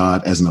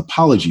Amistad as an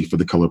apology for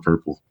The Color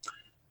Purple,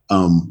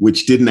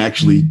 which didn't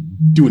actually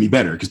do any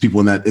better, because the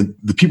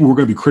people who were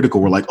going to be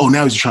critical were like, oh,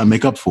 now he's trying to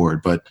make up for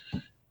it, but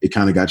it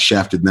kind of got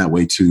shafted in that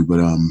way too. But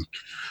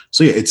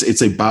so yeah,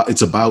 it's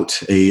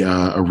about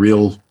a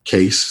real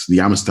case,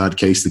 the Amistad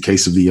case, the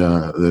case of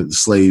the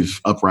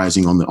slave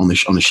uprising on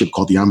the ship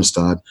called the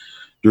Amistad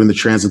during the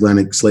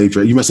transatlantic slave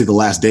trade. You must say the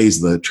last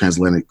days of the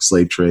transatlantic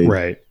slave trade.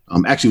 Right.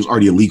 Actually, it was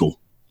already illegal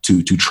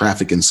to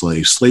traffic in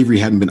slaves. Slavery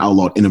hadn't been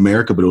outlawed in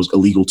America, but it was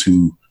illegal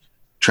to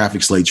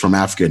traffic slaves from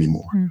Africa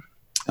anymore.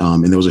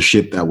 And there was a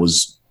ship that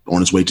was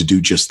on its way to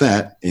do just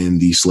that, and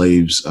the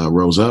slaves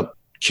rose up,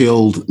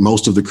 killed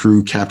most of the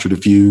crew, captured a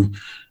few,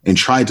 and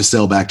tried to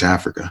sail back to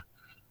Africa.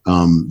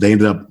 They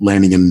ended up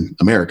landing in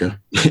America,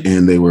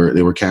 and they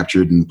were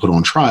captured and put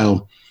on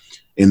trial.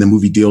 And the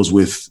movie deals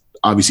with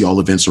obviously all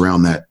events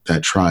around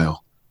that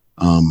trial.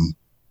 And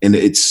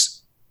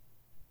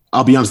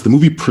I'll be honest, the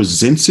movie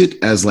presents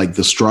it as like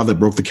the straw that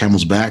broke the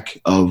camel's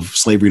back of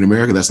slavery in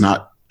America. That's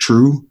not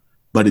true,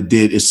 but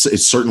it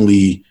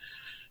certainly,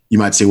 you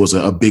might say, was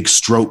a big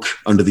stroke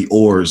under the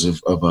oars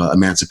of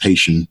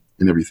emancipation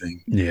and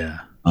everything. Yeah.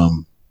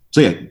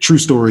 So yeah, true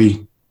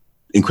story,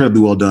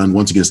 incredibly well done.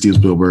 Once again, Steven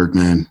Spielberg,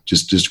 man,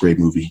 just a great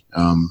movie.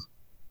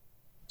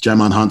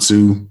 Djimon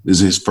Hounsou is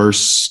his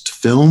first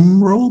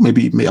film role.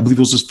 Maybe I believe it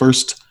was his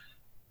first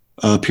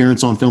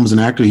appearance on film as an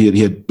actor.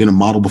 He had been a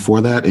model before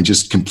that and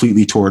just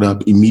completely tore it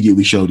up.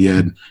 Immediately showed he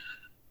had,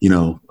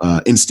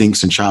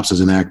 instincts and chops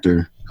as an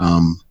actor.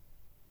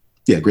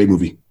 Yeah, great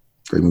movie.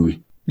 Great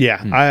movie.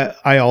 Yeah,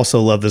 I also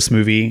love this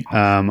movie.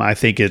 I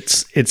think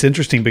it's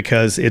interesting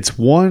because it's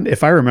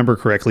if I remember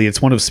correctly,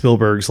 it's one of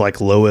Spielberg's like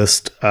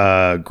lowest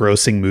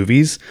grossing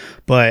movies,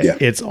 but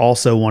it's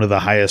also one of the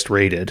highest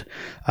rated.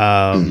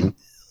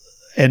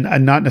 And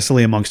not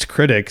necessarily amongst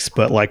critics,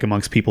 but like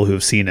amongst people who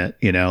have seen it,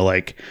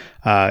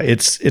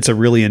 it's a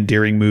really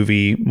endearing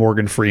movie.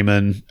 Morgan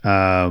Freeman,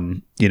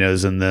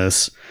 is in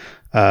this.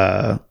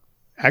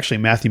 Actually,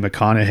 Matthew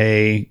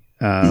McConaughey.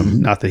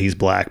 Not that he's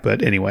black,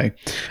 but anyway,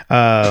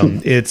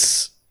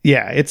 it's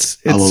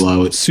I'll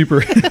allow it.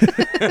 Super.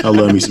 I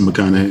love me some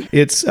McConaughey.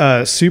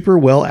 It's super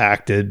well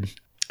acted.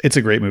 It's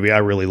a great movie. I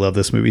really love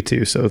this movie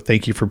too. So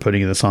thank you for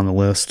putting this on the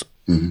list.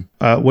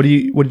 What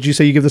did you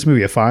say you give this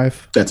movie, a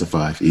 5? That's a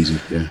 5, easy.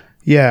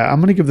 Yeah, I'm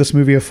gonna give this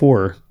movie a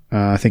 4.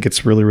 I think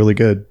it's really, really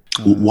good.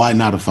 Why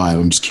not a 5?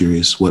 I'm just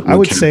curious. What I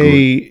would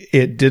say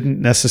it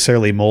didn't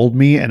necessarily mold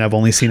me, and I've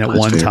only seen it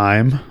one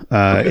time.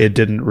 It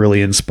didn't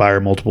really inspire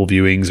multiple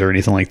viewings or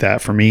anything like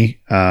that for me.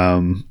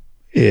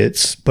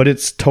 It's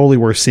totally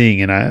worth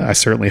seeing, and I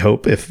certainly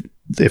hope if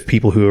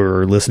people who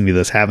are listening to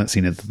this haven't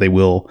seen it, that they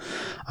will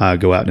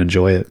go out and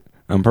enjoy it.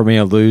 I'm probably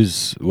going to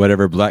lose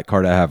whatever black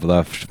card I have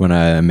left when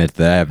I admit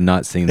that I have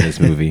not seen this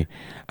movie.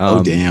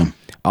 Oh, damn.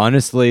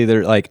 Honestly,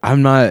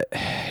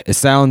 it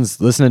sounds,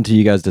 listening to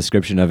you guys'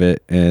 description of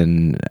it,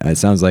 and it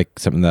sounds like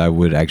something that I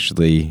would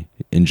actually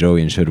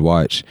enjoy and should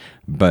watch.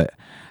 But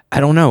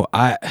I don't know.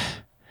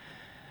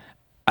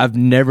 I've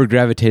never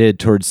gravitated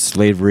towards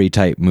slavery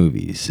type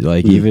movies.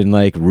 Even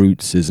like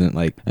Roots isn't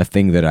like a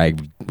thing that I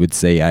would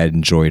say I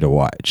enjoy to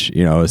watch.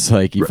 It's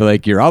like you feel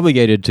like you're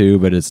obligated to,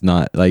 but it's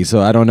not like,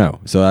 so I don't know.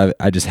 So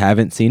I just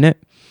haven't seen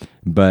it,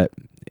 but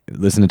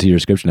listening to your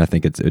description, I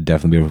think it would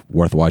definitely be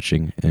worth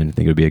watching, and I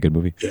think it would be a good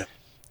movie. Yeah.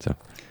 So.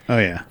 Oh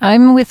yeah.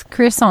 I'm with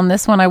Chris on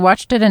this one. I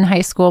watched it in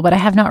high school, but I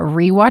have not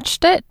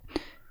rewatched it.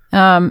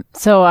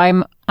 So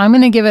I'm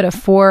going to give it a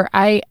 4.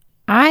 I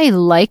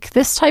like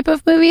this type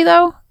of movie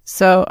though.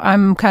 So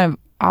I'm kind of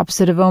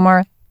opposite of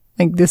Omar.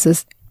 Like, this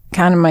is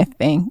kind of my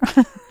thing.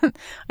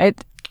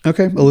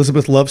 Okay,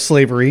 Elizabeth loves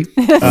slavery.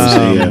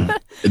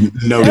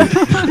 Noted.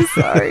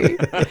 Sorry.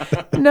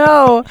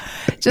 No,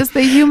 just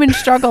the human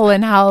struggle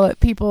and how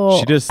people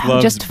she just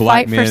loves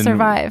fight for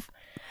survive.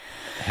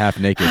 Half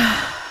naked.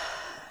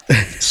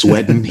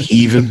 Sweating,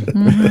 heaving.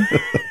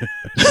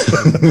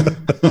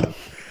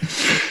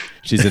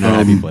 She's in a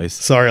happy place.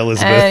 Sorry,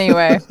 Elizabeth.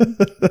 Anyway,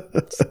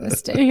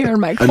 stay here in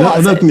my closet.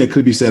 Another thing that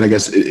could be said, I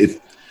guess, if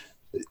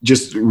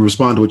just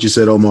respond to what you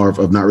said, Omar,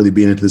 of not really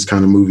being into this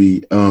kind of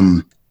movie.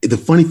 The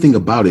funny thing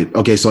about it,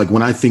 okay, so like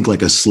when I think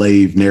like a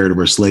slave narrative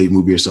or a slave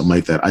movie or something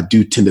like that, I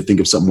do tend to think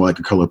of something more like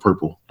A Color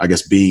Purple. I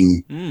guess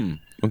being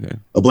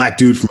a black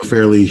dude from a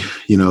fairly,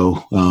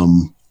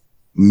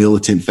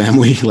 militant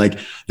family, like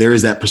there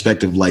is that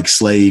perspective, like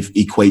slave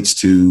equates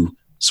to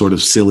sort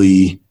of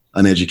silly,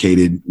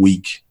 uneducated,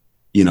 weak,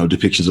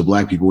 depictions of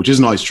black people, which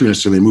isn't always true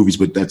necessarily in movies,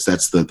 but that's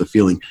the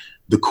feeling.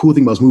 The cool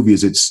thing about this movie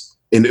is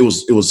it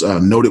was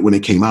noted when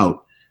it came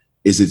out,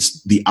 is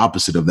it's the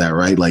opposite of that,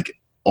 right? Like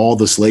all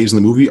the slaves in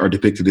the movie are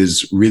depicted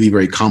as really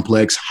very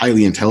complex,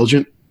 highly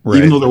intelligent,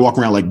 even though they're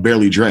walking around like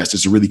barely dressed.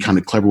 It's a really kind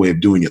of clever way of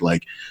doing it.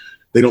 Like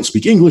they don't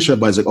speak English.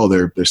 Everybody's like, oh,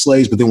 they're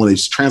slaves. But then when they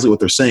translate what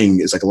they're saying,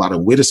 it's like a lot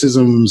of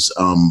witticisms.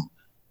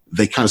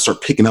 They kind of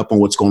start picking up on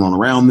what's going on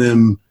around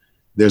them.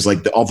 there's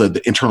like all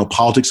the internal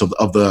politics of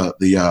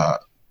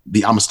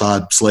the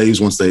Amistad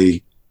slaves once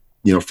they,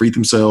 freed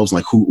themselves.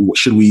 Like, who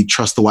should we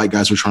trust the white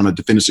guys who are trying to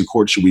defend us in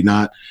court? Should we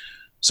not?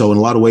 So in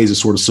a lot of ways, it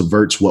sort of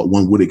subverts what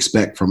one would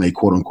expect from a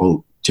quote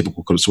unquote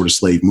typical sort of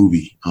slave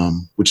movie,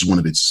 which is one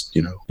of its,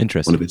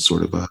 interesting. One of its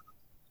sort of,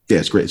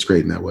 it's great. It's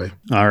great in that way.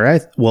 All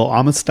right. Well,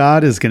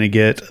 Amistad is going to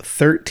get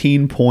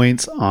 13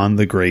 points on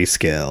the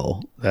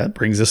grayscale. That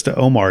brings us to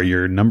Omar,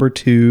 your number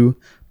 2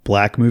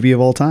 black movie of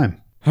all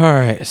time. All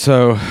right.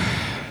 So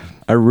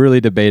I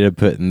really debated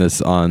putting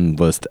this on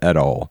list at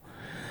all.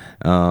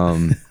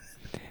 And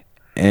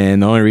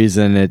the only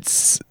reason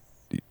this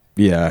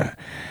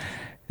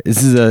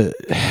is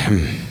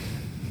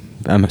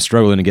I'm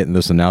struggling to get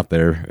this one out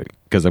there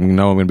because I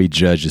know I'm going to be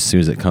judged as soon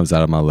as it comes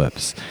out of my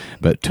lips.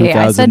 But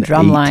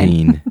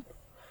 2018,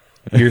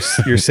 you're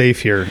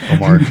safe here,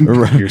 Omar.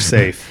 You're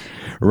safe.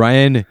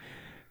 Ryan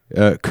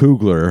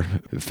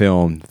Coogler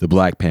filmed The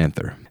Black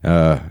Panther.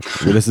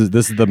 This is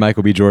the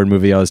Michael B. Jordan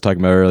movie I was talking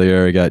about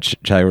earlier. I got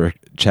Chadwick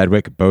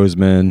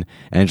Boseman,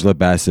 Angela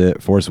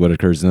Bassett, Forrest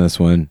Whitaker's in this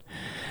one.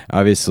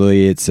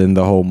 Obviously, it's in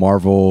the whole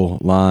Marvel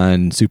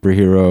line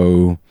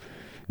superhero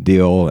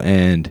deal,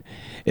 and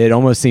it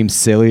almost seems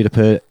silly to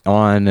put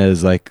on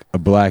as like a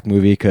black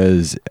movie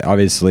because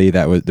obviously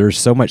there's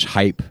so much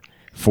hype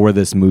for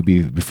this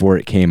movie before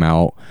it came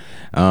out,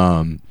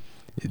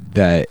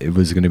 that it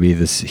was going to be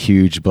this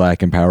huge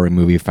black empowering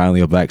movie,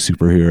 finally a black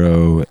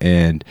superhero.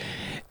 And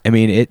I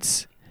mean,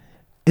 it's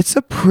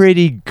a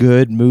pretty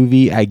good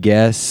movie, I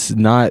guess.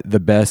 Not the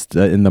best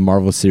in the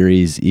Marvel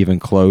series, even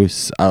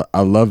close.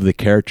 I love the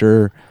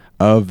character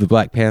of the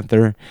Black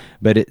Panther,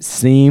 but it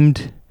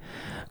seemed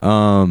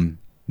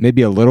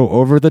maybe a little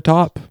over the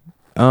top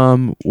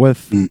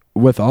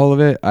with all of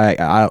it.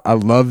 I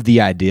love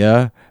the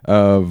idea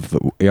of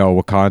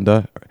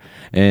Wakanda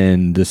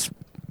and this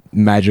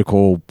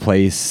magical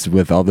place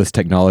with all this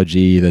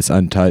technology that's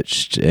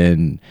untouched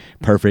and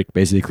perfect,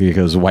 basically,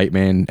 because white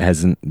man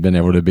hasn't been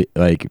able to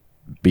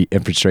be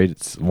infiltrate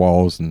its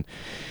walls. And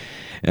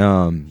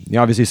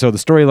obviously, so the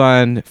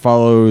storyline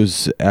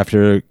follows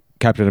after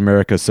Captain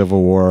America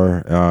Civil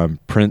War.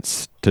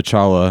 Prince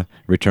T'Challa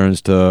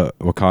returns to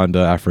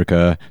Wakanda,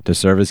 Africa, to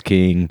serve as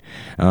king,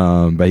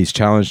 but he's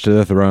challenged to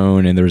the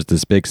throne, and there's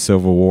this big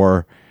civil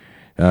war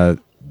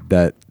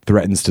that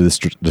threatens to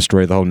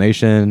destroy the whole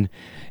nation.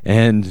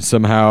 And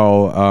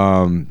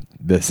somehow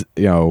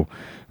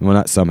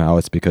not somehow,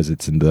 it's because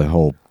it's in the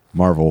whole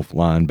Marvel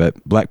line, but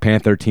Black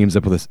Panther teams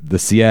up with the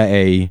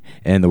CIA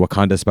and the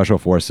Wakanda Special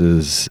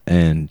Forces,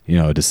 and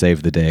to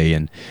save the day.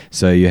 And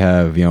so you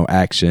have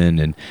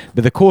action,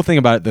 but the cool thing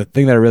about it, the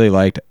thing that I really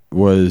liked,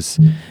 was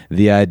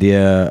the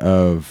idea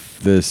of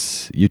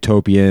this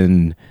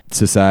utopian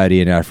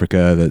society in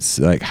Africa that's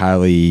like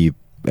highly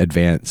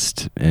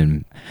advanced,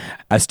 and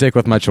I stick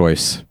with my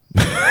choice.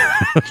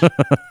 I'm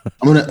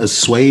gonna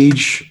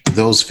assuage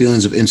those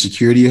feelings of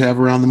insecurity you have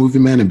around the movie,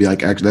 man, and be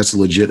like, actually, that's a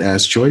legit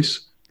ass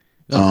choice.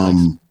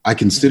 I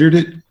considered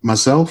it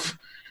myself.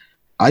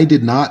 I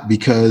did not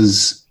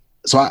because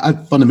I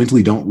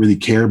fundamentally don't really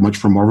care much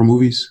for Marvel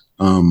movies.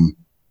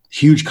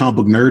 Huge comic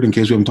book nerd, in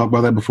case we haven't talked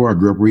about that before. I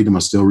grew up reading them. I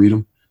still read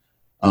them.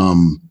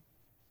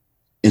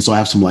 And so I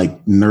have some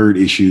like nerd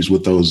issues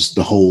with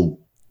the whole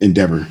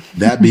endeavor.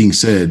 That being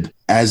said,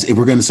 as if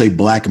we're going to say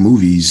black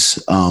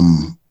movies,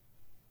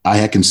 I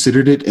had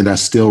considered it, and I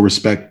still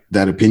respect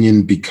that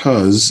opinion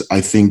because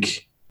I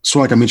think, so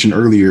like I mentioned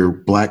earlier,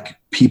 black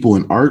people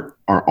in art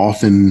are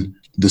often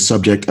the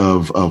subject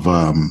of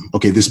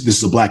okay, this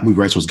is a black movie,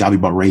 right? So it's got to be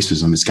about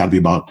racism. It's got to be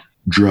about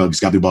drugs. It's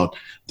got to be about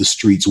the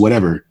streets,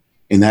 whatever.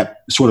 And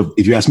that sort of,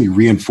 if you ask me,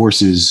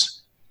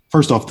 reinforces,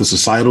 first off, the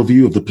societal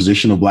view of the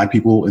position of black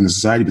people in the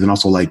society, but then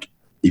also, like,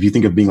 if you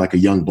think of being like a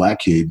young black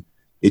kid,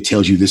 it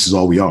tells you this is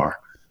all we are,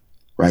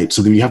 right?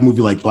 So then you have a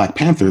movie like Black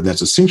Panther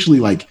that's essentially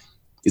like,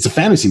 it's a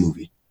fantasy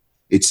movie.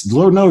 It's,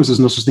 Lord knows there's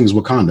no such thing as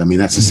Wakanda. I mean,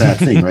 that's a sad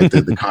thing, right?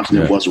 The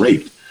continent was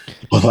raped.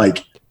 But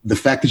like, the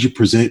fact that you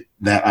present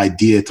that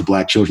idea to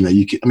black children that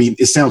you can, I mean,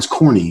 it sounds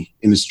corny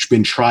and it's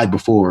been tried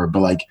before, but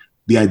like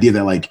the idea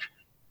that like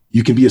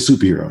you can be a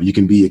superhero, you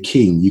can be a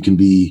king, you can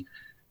be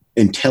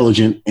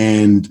intelligent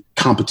and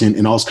competent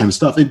and all this kind of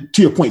stuff. And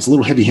to your point, it's a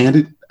little heavy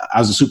handed.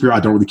 As a superhero, I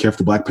don't really care for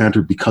the Black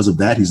Panther because of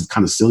that. He's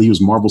kind of silly. He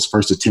was Marvel's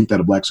first attempt at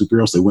a black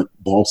superhero. So they went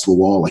balls to the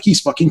wall. Like, he's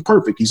fucking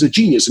perfect. He's a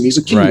genius and he's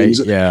a king. Right,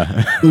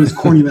 It's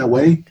corny in that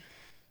way.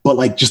 But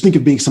like, just think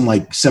of being some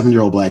like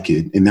 7-year-old black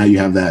kid, and now you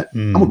have that.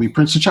 I'm gonna be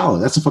Prince T'Challa.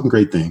 That's a fucking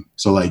great thing.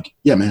 So like,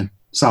 yeah, man,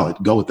 solid.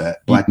 Go with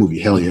that. Black movie,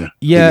 hell yeah.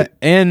 Yeah,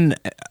 and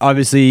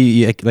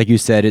obviously, like you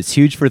said, it's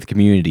huge for the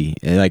community.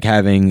 Like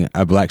having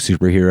a black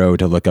superhero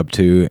to look up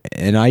to,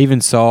 and I even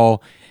saw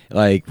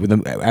like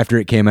after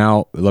it came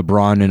out,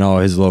 LeBron and all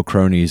his little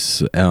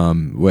cronies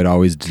would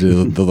always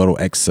do the little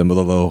X symbol,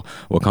 the little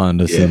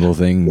Wakanda symbol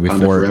thing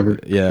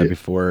Wakanda before,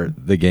 before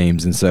the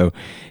games, and so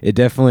it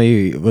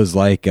definitely was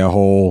like a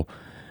whole.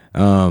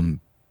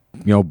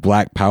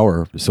 Black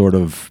power sort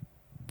of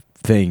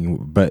thing,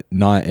 but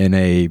not in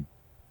a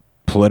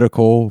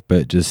political,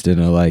 but just in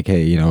a like,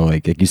 hey,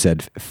 like you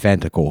said,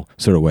 fantastical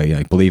sort of way,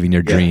 like believing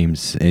your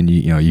dreams and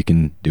you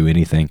can do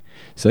anything.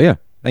 So yeah,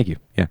 thank you.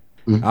 Yeah.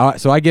 Mm-hmm.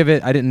 So I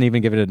didn't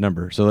even give it a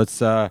number. So let's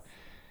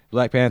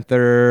Black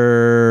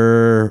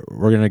Panther,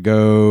 we're going to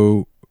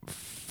go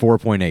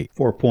 4.8.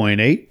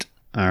 4.8.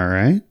 All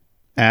right.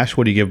 Ash,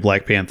 what do you give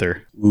Black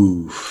Panther?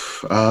 Ooh,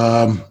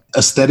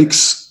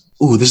 aesthetics.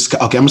 Ooh, this is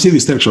okay. I'm gonna say the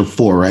aesthetics are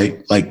 4,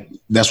 right? Like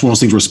that's one of those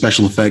things where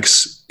special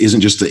effects isn't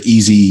just an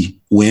easy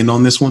win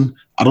on this one.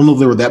 I don't know if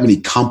there were that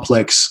many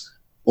complex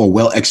or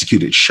well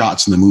executed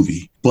shots in the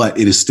movie, but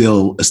it is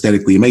still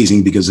aesthetically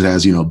amazing because it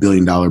has, $1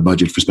 billion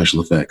budget for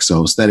special effects.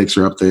 So aesthetics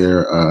are up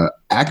there.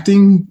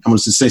 Acting, I'm gonna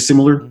say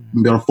similar,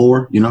 maybe on a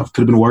 4. Could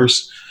have been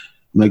worse.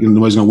 Like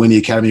nobody's gonna win the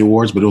Academy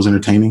Awards, but it was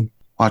entertaining.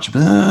 Watch it.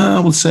 I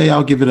would say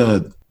I'll give it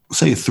a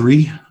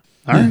 3.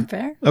 All right.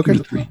 Fair. Okay.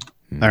 3.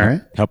 All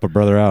right. Help a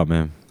brother out,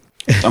 man.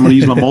 I'm going to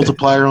use my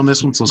multiplier on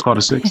this one, so it's called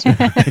a 6.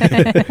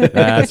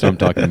 That's what I'm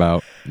talking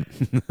about.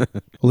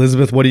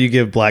 Elizabeth, what do you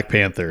give Black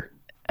Panther?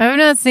 I've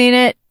not seen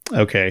it.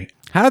 Okay.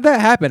 How did that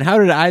happen? How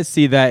did I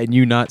see that and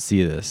you not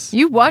see this?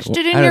 You watched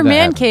it in your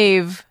man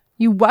cave.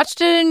 You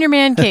watched it in your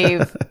man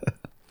cave.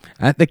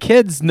 The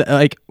kids,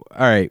 like,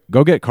 all right,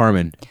 go get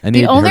Carmen.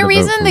 The only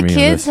reason the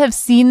kids have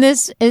seen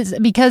this is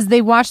because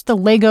they watched the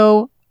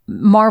Lego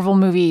Marvel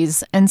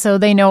movies, and so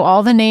they know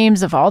all the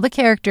names of all the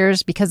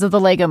characters because of the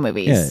Lego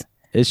movies. Yeah,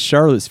 it's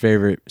Charlotte's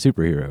favorite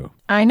superhero.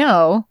 I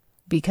know,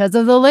 because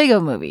of the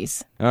Lego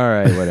movies. All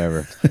right,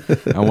 whatever.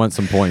 I want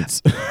some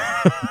points.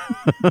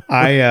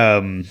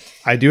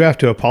 I do have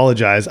to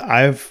apologize.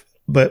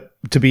 But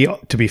to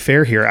be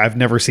fair here, I've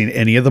never seen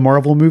any of the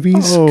Marvel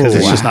movies because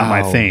it's just not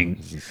my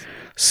thing.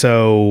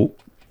 So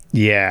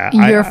yeah,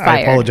 I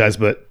apologize,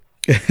 but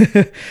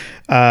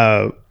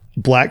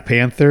Black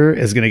Panther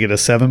is going to get a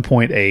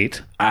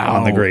 7.8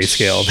 on the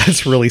grayscale.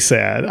 That's really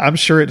sad. I'm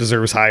sure it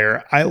deserves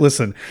higher.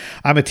 Listen,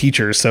 I'm a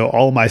teacher, so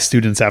all my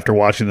students after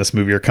watching this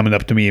movie are coming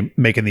up to me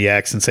making the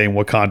X and saying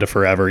Wakanda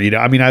forever.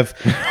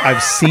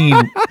 I've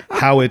seen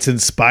how it's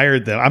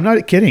inspired them. I'm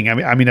not kidding.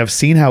 I mean, I've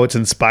seen how it's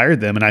inspired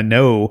them, and I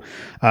know,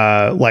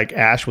 like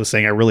Ash was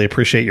saying, I really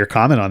appreciate your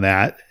comment on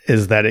that.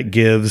 Is that it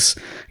gives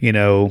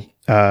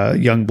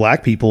young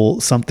Black people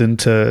something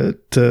to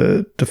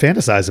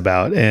fantasize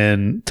about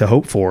and to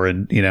hope for,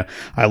 and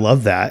I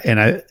love that, and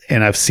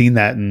I've seen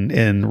that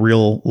in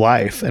real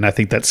life, and I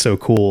think that's so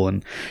cool,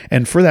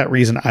 and for that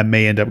reason I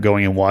may end up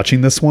going and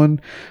watching this one.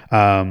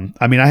 I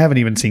haven't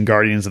even seen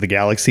Guardians of the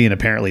Galaxy, and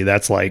apparently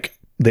that's like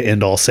the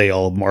end all say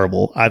all of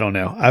Marvel. I don't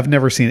know. I've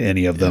never seen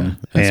any of them,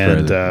 and one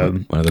of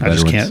the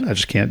better ones. I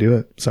just can't do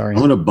it. Sorry. I'm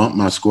going to bump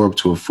my score up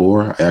to a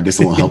 4. I guess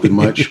it won't help it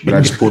much, but I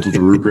just pulled up the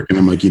rubric and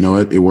I'm like, you know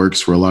what? It works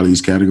for a lot of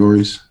these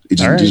categories. It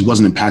just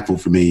wasn't impactful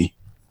for me,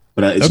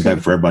 but it's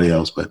impactful for everybody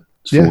else. But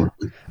it's 4.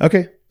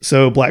 Okay.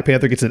 So Black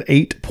Panther gets an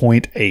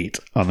 8.8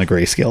 on the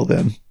grayscale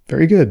then.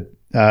 Very good.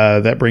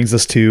 That brings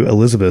us to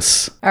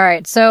Elizabeth's. All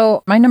right.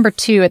 So my number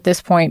 2 at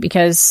this point,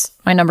 because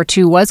my number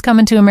 2 was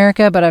Coming to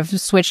America, but I've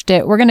switched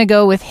it. We're going to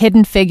go with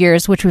Hidden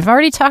Figures, which we've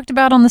already talked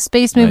about on the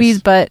space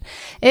movies, but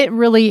it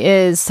really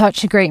is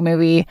such a great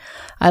movie.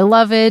 I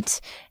love it.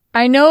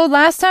 I know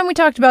last time we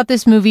talked about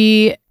this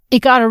movie, it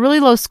got a really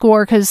low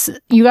score because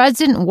you guys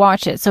didn't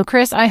watch it. So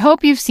Chris, I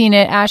hope you've seen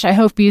it. Ash, I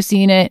hope you've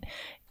seen it.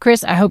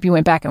 Chris, I hope you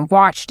went back and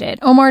watched it.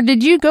 Omar,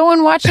 did you go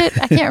and watch it?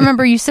 I can't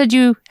remember. You said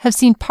you have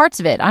seen parts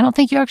of it. I don't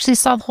think you actually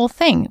saw the whole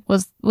thing.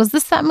 Was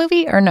this that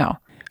movie or no?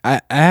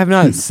 I have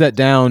not sat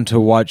down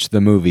to watch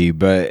the movie,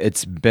 but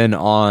it's been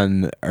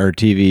on our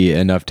TV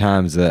enough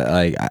times that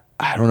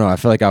I don't know. I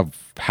feel like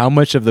how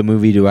much of the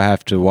movie do I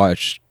have to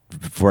watch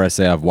before I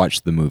say I've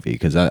watched the movie?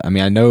 Because I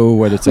know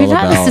what it's all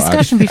about. We've had this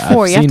discussion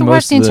before. You have to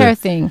watch the entire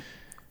thing.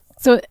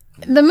 So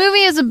the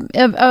movie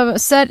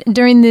is set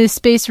during the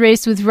space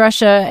race with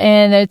Russia,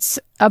 and it's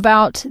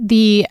about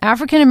the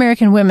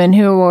African-American women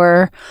who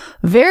were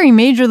very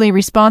majorly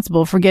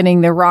responsible for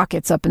getting their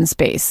rockets up in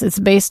space. It's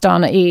based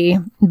on a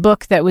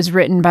book that was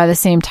written by the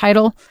same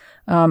title.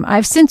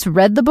 I've since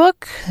read the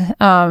book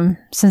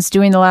since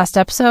doing the last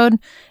episode,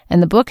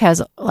 and the book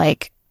has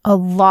like a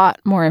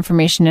lot more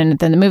information in it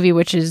than the movie,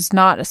 which is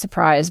not a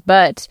surprise.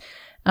 But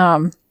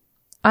I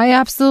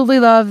absolutely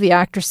love the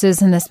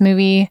actresses in this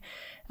movie.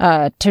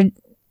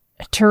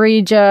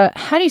 Taraji,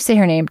 how do you say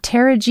her name?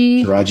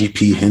 Taraji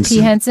P. Henson.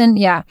 P. Henson,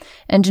 yeah.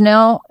 And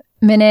Janelle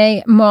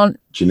Monáe.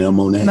 Janelle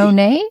Monáe.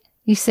 Monáe?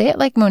 You say it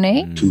like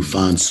Monet? Two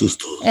fine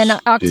sisters. And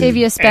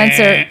Octavia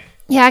Spencer.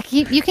 Yeah,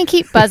 you can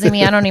keep buzzing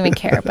me. I don't even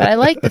care. But I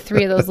like the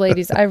 3 of those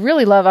ladies. I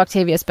really love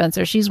Octavia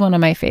Spencer. She's one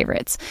of my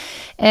favorites.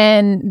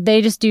 And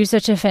they just do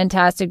such a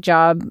fantastic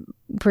job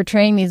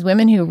portraying these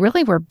women who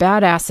really were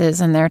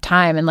badasses in their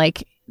time. And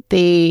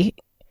they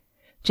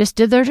just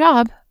did their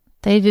job.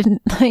 They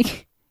didn't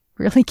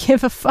really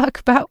give a fuck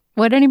about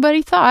what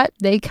anybody thought.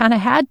 They kind of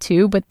had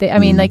to, but they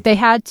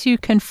had to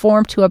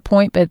conform to a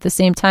point, but at the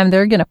same time,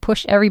 they're going to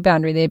push every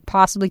boundary they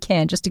possibly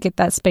can just to get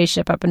that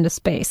spaceship up into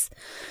space.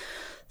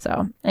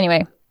 So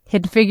anyway,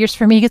 Hidden Figures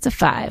for me gets a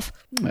 5.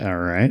 All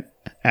right.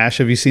 Ash,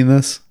 have you seen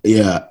this?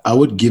 Yeah, I'm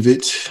going to give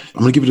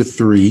it a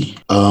 3.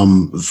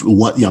 I'm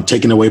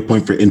taking away a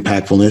point for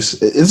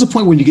impactfulness. It's a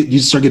point when you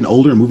start getting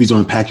older and movies don't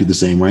impact you the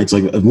same, right? It's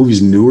like if a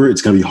movie's newer,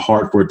 it's going to be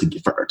hard for it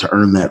to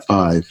earn that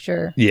 5.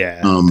 Sure.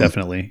 Yeah,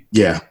 definitely.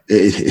 Yeah.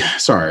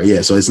 So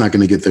it's not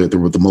going to get the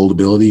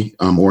moldability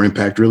or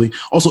impact really.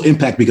 Also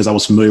impact because I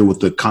was familiar with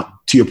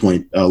to your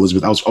point,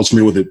 Elizabeth, I was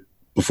familiar with it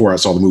before I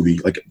saw the movie,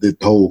 like the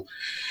whole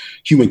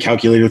human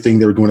calculator thing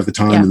they were doing at the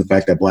time, and the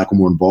fact that Black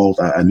women were involved,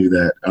 I knew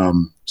that.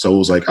 So it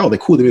was like, oh, they're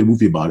cool. They made a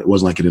movie about it. It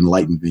wasn't like it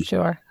enlightened me.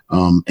 Sure.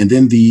 And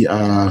then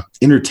the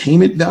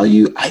entertainment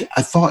value,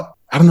 I thought,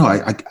 I don't know.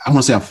 I want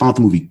to say I found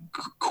the movie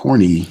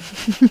corny.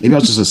 Maybe I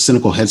was just a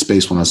cynical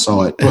headspace when I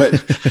saw it, but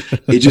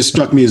it just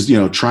struck me as,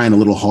 trying a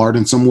little hard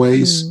in some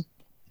ways.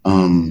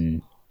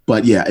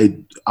 But yeah, it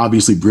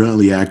obviously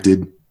brilliantly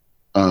acted,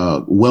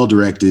 well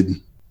directed.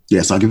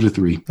 Yes, I'll give it a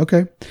 3.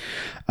 Okay.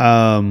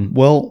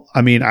 Well,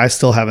 I mean, I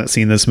still haven't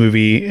seen this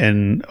movie,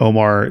 and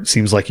Omar, it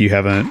seems like you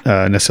haven't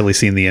necessarily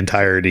seen the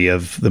entirety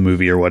of the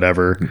movie or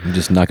whatever. You're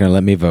just not going to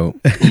let me vote.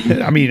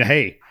 I mean,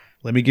 hey,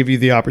 let me give you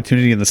the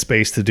opportunity and the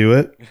space to do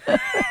it.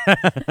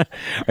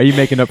 Are you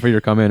making up for your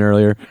comment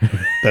earlier?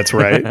 That's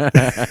right.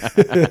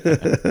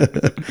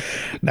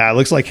 Now, it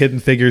looks like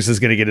Hidden Figures is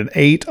going to get an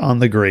 8 on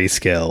the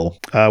grayscale,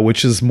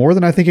 which is more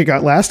than I think it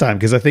got last time,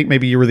 because I think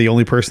maybe you were the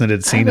only person that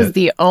had seen it. I was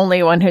the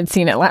only one who'd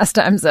seen it last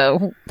time,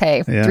 so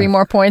hey, 3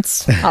 more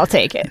points, I'll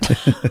take it.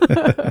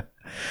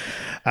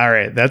 All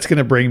right, that's going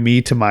to bring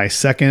me to my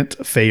second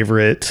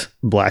favorite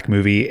Black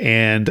movie.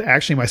 And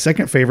actually, my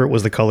second favorite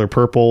was The Color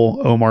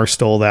Purple. Omar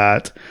stole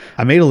that.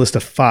 I made a list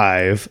of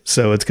 5,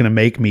 so it's going to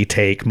make me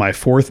take my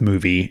 4th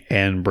movie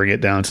and bring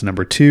it down to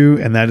number 2.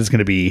 And that is going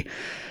to be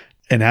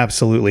an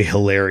absolutely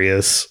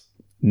hilarious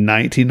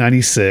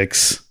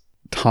 1996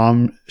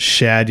 Tom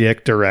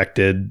Shadyac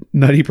directed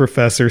Nutty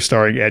Professor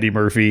starring Eddie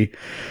Murphy.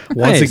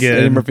 Once again,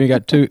 Eddie Murphy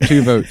got two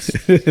votes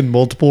in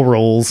multiple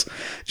roles.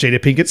 Jada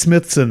Pinkett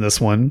Smith's in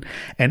this one,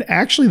 and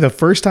actually the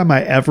first time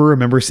I ever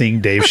remember seeing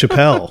Dave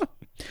Chappelle.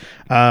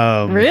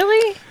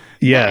 Really?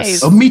 Yes.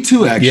 Nice. Oh, me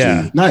too, actually.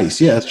 Yeah.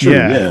 Nice. Yeah, that's true.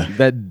 Yeah.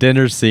 That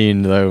dinner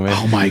scene, though, man.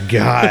 Oh my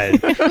God.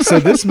 So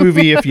this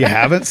movie, if you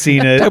haven't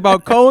seen it, talk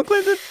about colon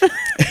cleansing.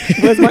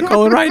 Where's my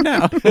colon right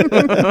now?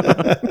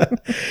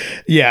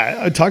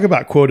 Yeah, talk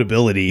about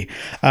quotability.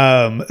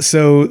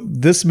 So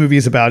this movie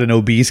is about an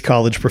obese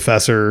college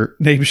professor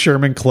named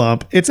Sherman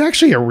Klump. It's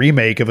actually a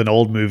remake of an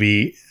old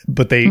movie,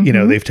 but they,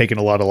 they've taken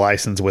a lot of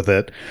license with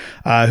it,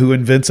 who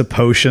invents a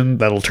potion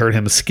that'll turn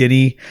him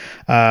skinny.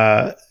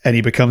 And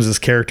he becomes this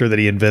character that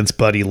he invents,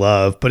 Buddy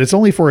Love, but it's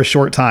only for a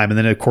short time. And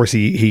then of course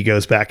he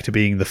goes back to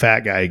being the fat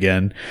guy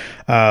again.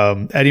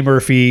 Eddie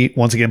Murphy,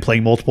 once again,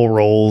 playing multiple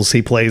roles.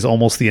 He plays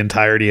almost the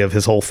entirety of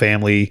his whole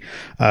family,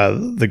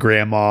 the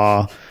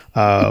grandma,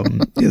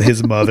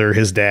 his mother,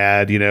 his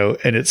dad,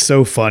 and it's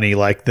so funny,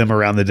 like them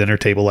around the dinner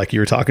table, like you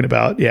were talking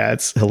about. Yeah,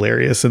 it's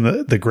hilarious. And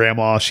the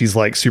grandma, she's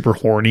like super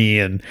horny,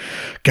 and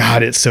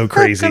God, it's so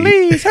crazy.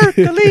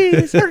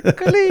 Hercules.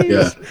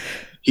 Yeah.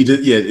 He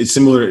did. Yeah. It's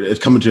similar. It's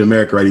Coming to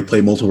America, right? He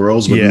played multiple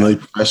roles, but Nutty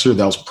Professor,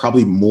 that was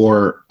probably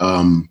more,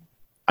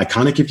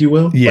 iconic, if you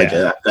will.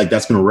 Yeah. Like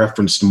that's been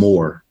referenced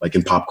more like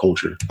in pop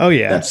culture. Oh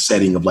yeah. That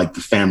setting of like the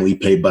family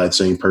paid by the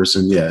same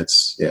person. Yeah.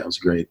 It was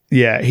great.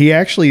 Yeah. He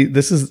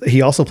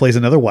also plays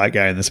another white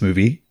guy in this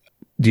movie.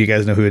 Do you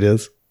guys know who it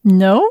is?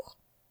 No.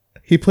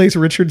 He plays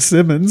Richard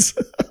Simmons.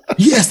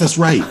 Yes, that's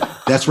right.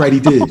 That's right. He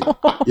did.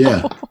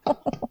 Yeah.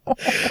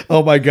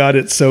 Oh my God,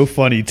 it's so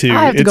funny too.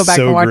 I have to go back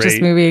and watch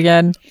this movie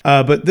again.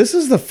 But this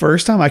is the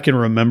first time I can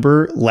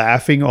remember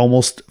laughing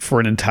almost for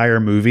an entire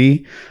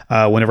movie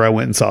whenever I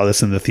went and saw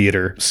this in the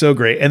theater. So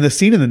great. And the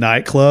scene in the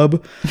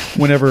nightclub,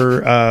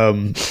 whenever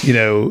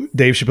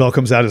Dave Chappelle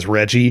comes out as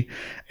Reggie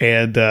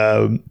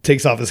and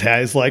takes off his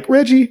hat, he's like,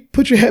 "Reggie,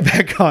 put your hat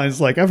back on."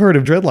 It's like, I've heard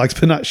of dreadlocks,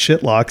 but not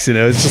shitlocks.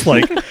 It's just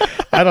like,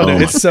 I don't know.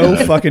 It's so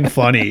fucking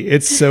funny.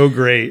 It's so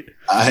great.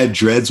 I had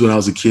dreads when I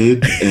was a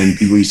kid, and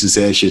people used to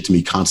say that shit to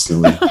me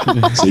constantly.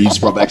 So you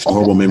just brought back some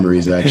horrible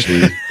memories,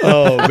 actually.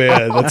 Oh,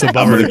 man. That's a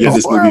bummer. I'm going to give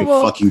this movie a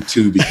fucking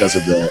 2 because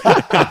of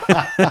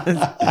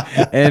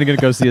that. And I'm going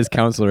to go see his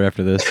counselor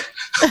after this.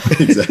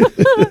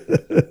 Exactly.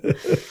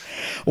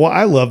 Well,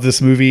 I love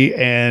this movie,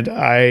 and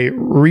I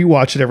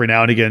rewatch it every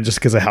now and again just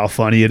because of how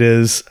funny it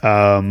is.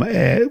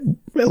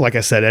 Like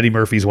I said, Eddie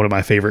Murphy is one of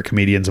my favorite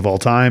comedians of all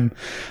time.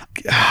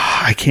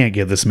 I can't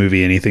give this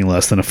movie anything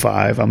less than a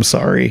 5. I'm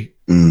sorry.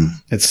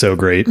 It's so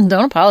great.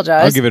 Don't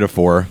apologize. I'll give it a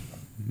 4.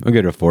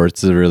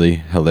 It's a really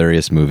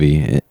hilarious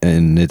movie,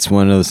 and it's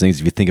one of those things.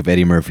 If you think of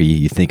Eddie Murphy,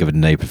 you think of a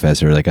Nutty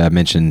Professor, like I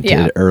mentioned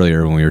it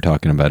earlier when we were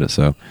talking about it.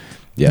 So,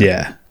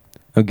 yeah,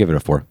 I'll give it a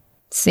 4.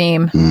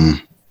 Same.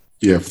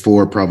 Yeah,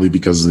 4 probably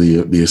because of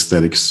the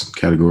aesthetics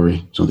category.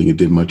 I don't think it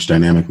did much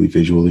dynamically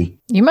visually.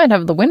 You might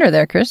have the winner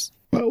there, Chris.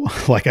 Well,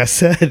 like I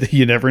said,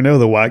 you never know.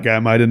 The white guy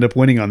might end up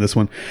winning on this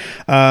one.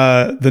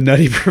 The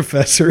Nutty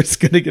Professor is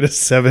going to get a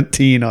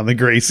 17 on the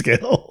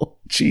grayscale.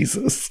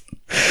 Jesus.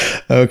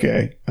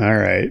 Okay. All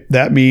right.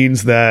 That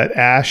means that,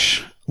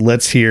 Ash,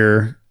 let's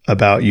hear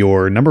about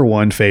your number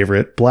 1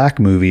 favorite Black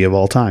movie of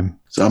all time.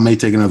 So I may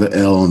take another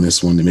L on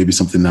this one, and maybe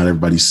something not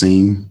everybody's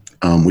seen,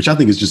 which I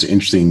think is just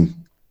interesting.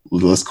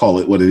 Let's call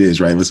it what it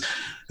is, right? It's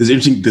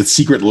interesting. The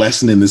secret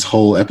lesson in this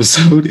whole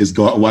episode is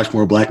go out and watch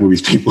more Black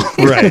movies, people.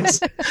 Right.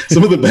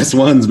 Some of the best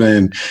ones,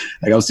 man.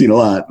 Like I've seen a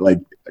lot. Like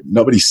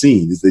nobody's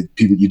seen. Is that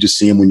people you just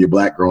see them when you're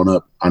Black growing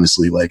up.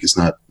 Honestly, like it's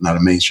not a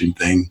mainstream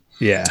thing.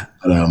 Yeah.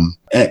 But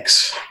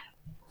X,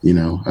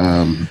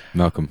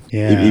 Malcolm.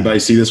 Yeah. Anybody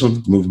see this one?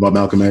 The movie about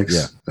Malcolm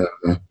X?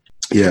 Yeah.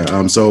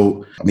 Yeah.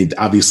 So, I mean,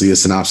 obviously a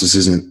synopsis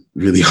isn't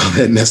really all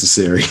that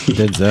necessary.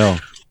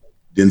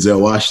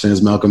 Denzel Washington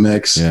as Malcolm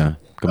X. Yeah.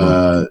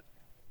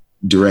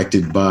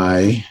 Directed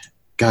by,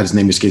 God, his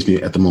name escapes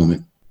me at the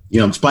moment.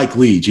 Spike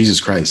Lee. Jesus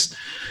Christ.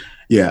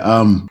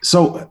 Yeah.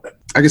 So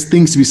I guess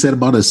things to be said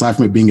about it, aside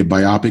from it being a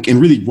biopic,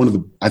 and really one of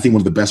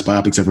the best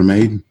biopics ever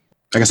made.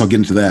 I guess I'll get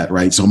into that,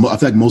 right? So I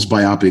feel like most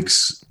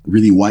biopics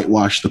really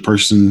whitewash the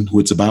person who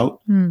it's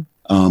about. And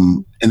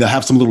they'll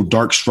have some little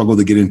dark struggle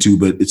they get into,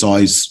 but it's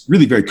always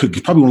really very good.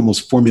 It's probably one of the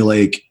most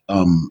formulaic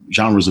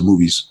genres of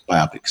movies,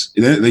 biopics.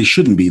 They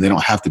shouldn't be. They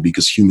don't have to be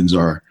because humans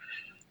are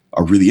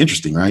really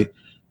interesting, right?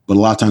 But a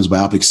lot of times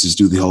biopics just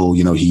do the whole,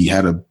 he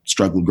had a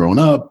struggle growing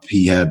up,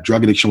 he had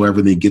drug addiction, whatever,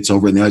 and then he gets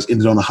over it, and they always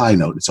ended on a high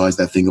note. It's always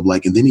that thing of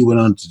like, and then he went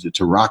on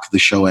to rock the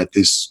show at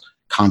this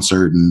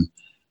concert, and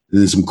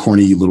then some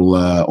corny little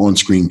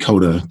on-screen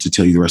coda to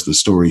tell you the rest of the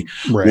story.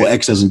 Right. Well,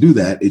 X doesn't do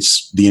that.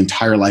 It's the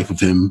entire life of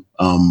him.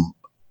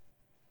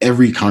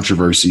 Every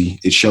controversy,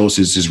 it shows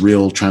his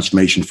real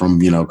transformation from,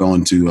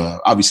 going to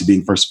obviously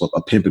being first of all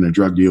a pimp and a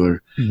drug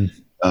dealer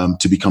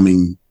to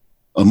becoming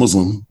a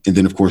Muslim. And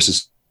then, of course,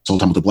 this whole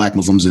time with the Black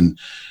Muslims, and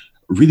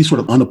really sort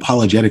of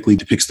unapologetically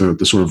depicts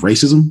the sort of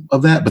racism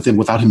of that, but then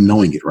without him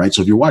knowing it, right?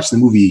 So if you're watching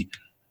the movie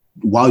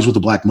while he's with the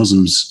Black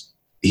Muslims,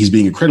 he's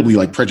being incredibly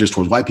like prejudiced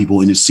towards white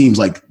people. And it seems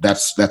like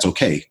that's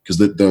okay because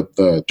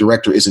the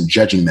director isn't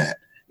judging that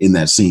in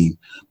that scene.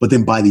 But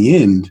then by the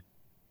end,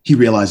 he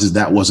realizes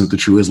that wasn't the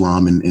true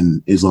Islam,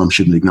 and Islam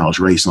shouldn't acknowledge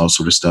race and all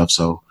sort of stuff.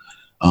 So,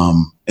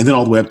 and then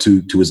all the way up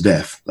to his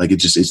death, like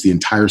it's the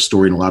entire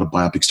story, and a lot of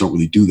biopics don't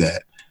really do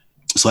that.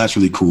 So that's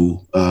really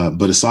cool.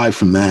 But aside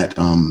from that,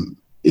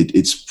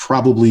 it's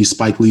probably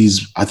Spike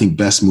Lee's, I think,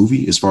 best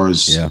movie as far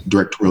as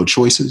directorial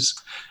choices.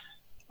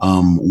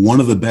 One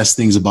of the best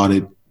things about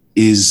it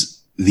is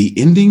the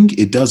ending.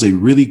 It does a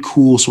really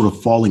cool sort of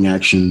falling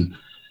action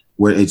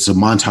where it's a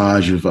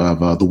montage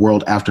of the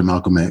world after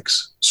Malcolm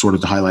X, sort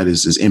of to highlight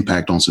his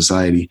impact on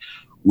society,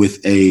 with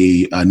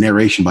a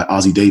narration by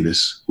Ossie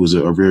Davis, who was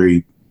a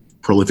very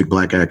prolific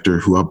Black actor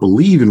who I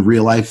believe in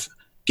real life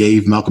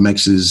gave Malcolm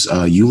X's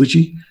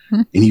eulogy.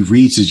 And he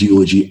reads his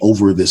eulogy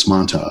over this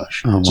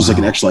montage. So it's like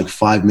an extra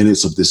 5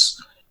 minutes of this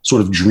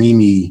sort of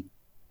dreamy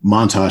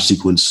montage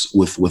sequence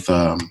with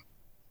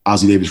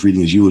Ossie Davis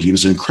reading his eulogy. And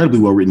it's an incredibly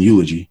well-written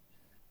eulogy.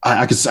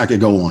 I could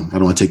go on. I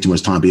don't want to take too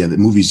much time, but yeah, the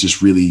movie's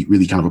just really,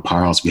 really kind of a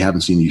powerhouse. If you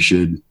haven't seen it, you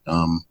should.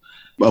 One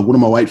of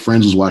my white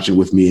friends was watching it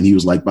with me, and he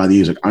was like, by the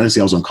end,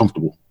 honestly, I was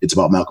uncomfortable. It's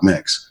about Malcolm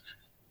X.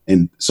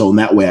 And so in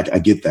that way, I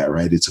get that,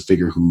 right? It's a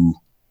figure who,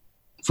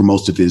 for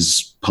most of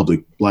his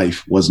public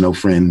life, was no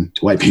friend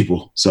to white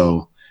people.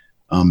 So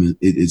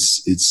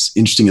it's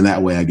interesting in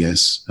that way, I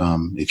guess,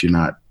 if you're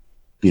not,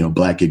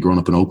 Black kid growing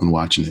up in Oakland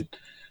watching it.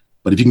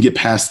 But if you can get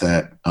past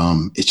that,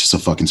 it's just a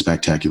fucking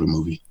spectacular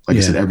movie. Like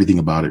I said, everything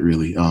about it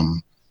really.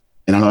 And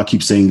I know I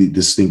keep saying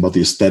this thing about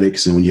the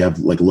aesthetics, and when you have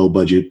like low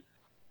budget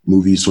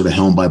movies sort of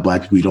helmed by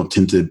Black people, you don't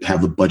tend to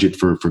have the budget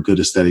for good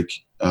aesthetic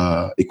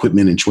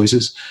equipment and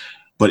choices.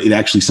 But it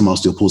actually somehow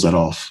still pulls that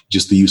off.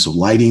 Just the use of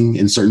lighting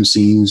in certain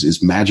scenes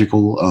is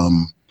magical.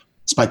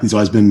 Spike Lee's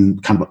always been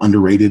kind of an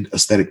underrated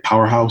aesthetic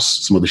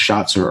powerhouse. Some of the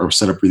shots are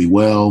set up really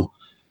well.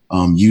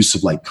 Use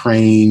of like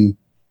crane.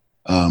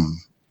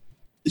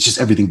 It's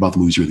just everything about the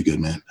movie is really good,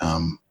 man.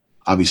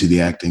 Obviously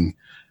the acting.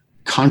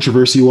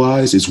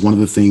 Controversy-wise, it's one of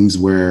the things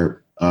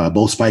where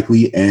both Spike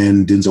Lee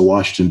and Denzel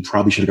Washington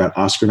probably should have got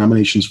Oscar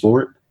nominations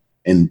for it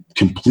and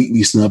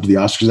completely snubbed the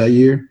Oscars that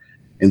year.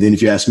 And then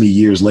if you ask me,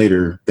 years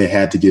later, they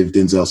had to give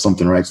Denzel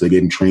something, right? So they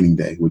gave him Training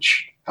Day,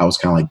 which I was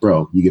kind of like,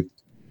 bro, you give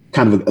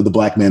kind of the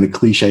Black man a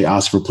cliche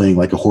Oscar for playing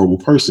like a horrible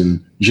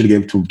person. You should have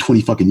given it to him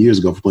 20 fucking years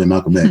ago for playing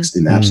Malcolm X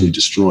and absolutely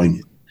destroying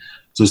it.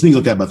 So there's things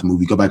like that about the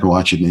movie. Go back and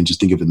watch it and just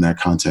think of it in that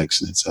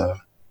context. And it's,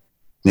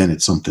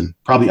 it's something.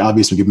 Probably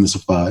obvious. I'm giving this a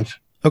 5.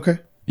 Okay.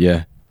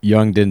 Yeah.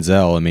 Young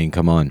Denzel. I mean,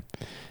 come on.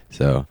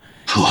 So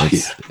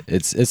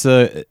it's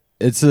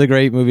a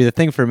great movie. The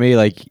thing for me,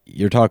 like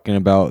you're talking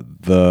about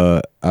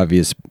the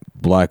obvious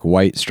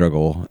Black-white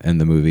struggle in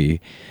the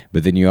movie,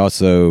 but then you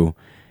also,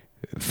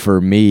 for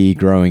me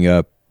growing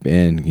up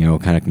in,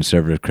 kind of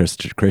conservative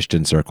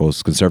Christian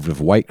circles, conservative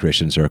white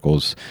Christian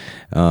circles,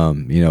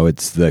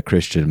 it's the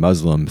Christian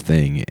Muslim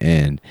thing.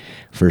 And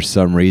for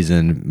some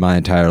reason, my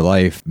entire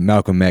life,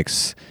 Malcolm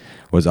X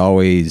was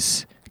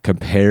always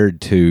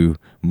compared to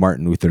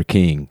Martin Luther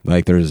King.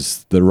 Like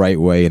there's the right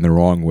way and the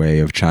wrong way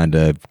of trying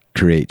to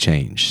create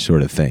change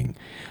sort of thing.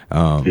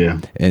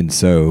 And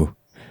so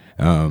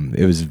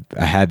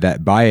I had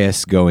that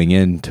bias going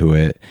into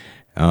it.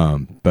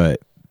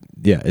 But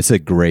yeah, it's a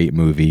great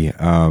movie.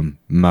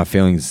 My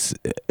feelings,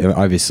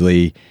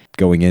 obviously,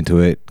 going into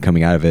it,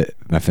 coming out of it,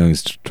 my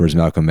feelings towards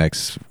Malcolm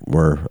X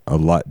were a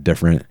lot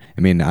different.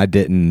 I mean, I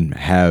didn't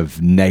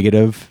have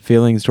negative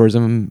feelings towards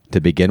him to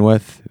begin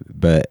with,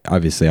 but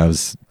obviously I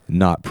was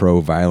not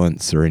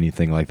pro-violence or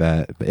anything like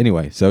that. But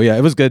anyway, so yeah,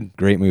 it was good.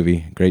 Great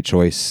movie. Great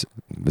choice.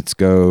 Let's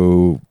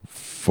go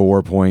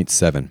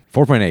 4.7.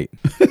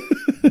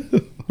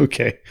 4.8.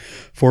 Okay.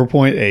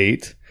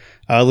 4.8.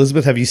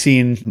 Elizabeth, have you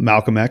seen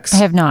Malcolm X? I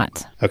have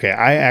not. Okay,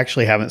 I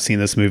actually haven't seen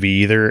this movie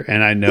either,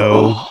 and I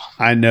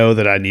know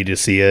that I need to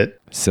see it.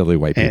 Silly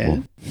white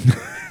people.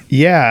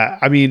 Yeah,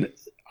 I mean,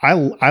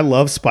 I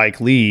love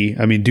Spike Lee.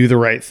 I mean, Do the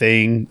Right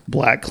Thing,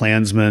 Black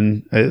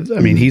Klansman. I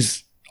mean,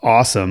 he's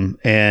awesome,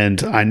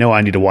 and I know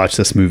I need to watch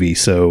this movie,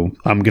 so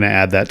I'm going to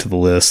add that to the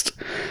list.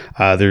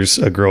 There's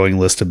a growing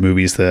list of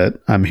movies that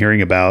I'm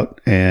hearing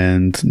about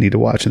and need to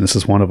watch, and this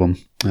is one of them.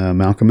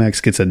 Malcolm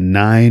X gets a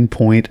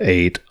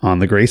 9.8 on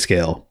the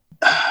grayscale.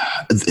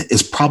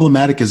 As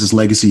problematic as his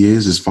legacy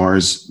is, as far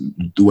as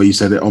the way you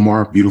said it,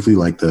 Omar, beautifully,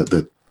 like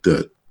the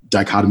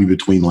dichotomy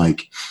between,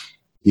 like,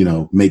 you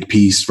know, make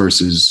peace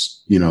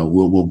versus, you know,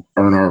 we'll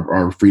earn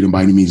our freedom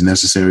by any means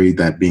necessary,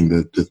 that being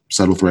the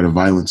subtle threat of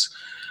violence.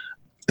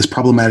 As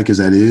problematic as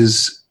that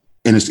is,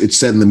 and it's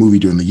said in the movie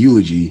during the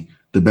eulogy,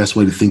 the best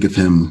way to think of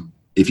him,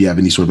 if you have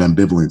any sort of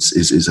ambivalence,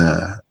 is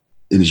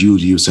in his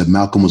eulogy, he said,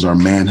 "Malcolm was our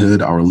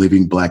manhood, our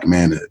living black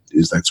manhood,"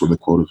 is that sort of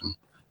the quote of him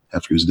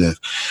after his death.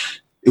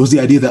 It was the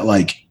idea that,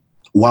 like,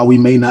 while it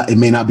may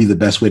not be the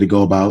best way to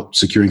go about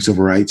securing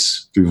civil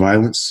rights through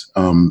violence,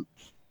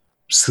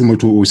 similar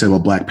to what we said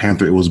about Black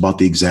Panther, it was about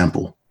the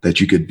example that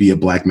you could be a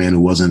black man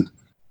who wasn't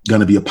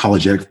going to be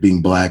apologetic for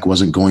being black,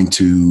 wasn't going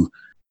to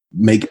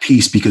make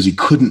peace because you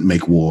couldn't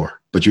make war,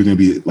 but you're going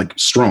to be, like,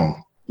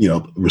 strong, you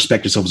know,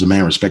 respect yourself as a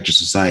man, respect your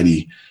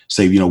society,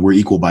 say, you know, we're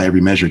equal by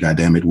every measure,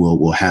 goddammit,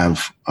 we'll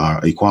have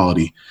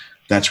equality.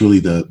 That's really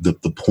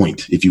the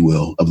point, if you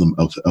will, of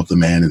the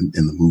man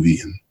in the movie.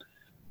 And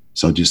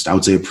so just, I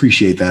would say,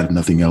 appreciate that, if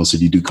nothing else.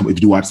 If you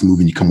do watch the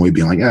movie and you come away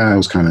being like, it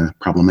was kind of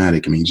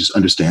problematic, I mean, just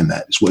understand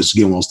that. It's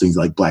again, one of those things,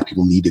 like, black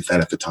people needed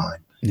that at the time.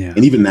 Yeah.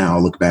 And even now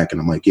I look back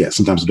and I'm like, yeah,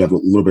 sometimes I have a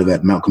little bit of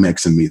that Malcolm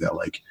X in me, that,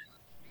 like,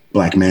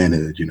 black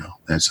manhood, you know,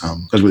 that's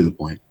really the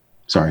point.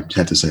 Sorry, just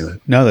had to say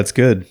that. No, that's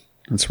good.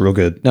 That's real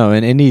good. No,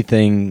 and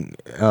anything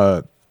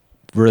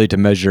really to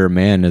measure a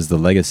man is the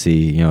legacy,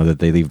 you know, that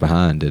they leave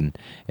behind, and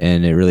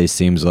it really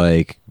seems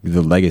like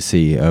the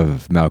legacy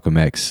of Malcolm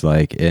X,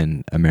 like,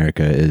 in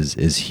America,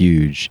 is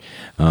huge,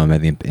 and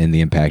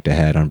the impact it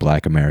had on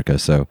Black America.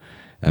 So,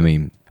 I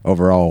mean,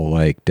 overall,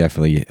 like,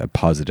 definitely a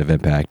positive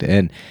impact,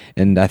 and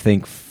I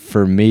think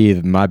for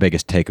me, my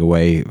biggest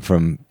takeaway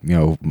from, you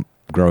know,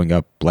 growing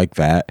up like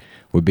that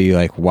would be,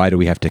 like, why do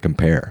we have to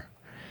compare?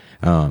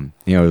 You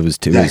know, it was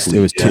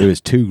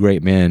two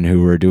great men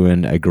who were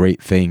doing a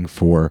great thing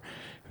for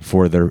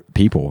their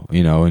people,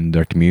 you know, and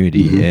their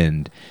community,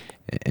 and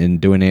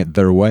doing it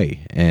their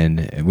way.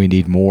 And we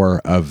need more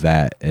of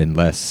that and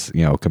less,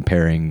 you know,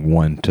 comparing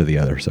one to the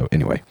other. So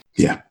anyway.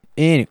 Yeah.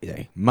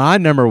 Anyway, my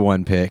number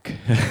one pick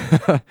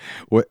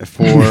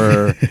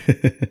for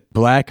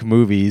black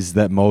movies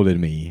that molded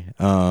me,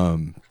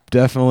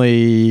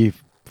 definitely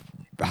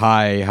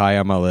high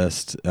on my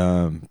list.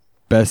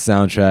 Best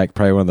soundtrack,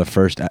 probably one of the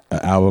first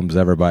albums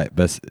ever bought,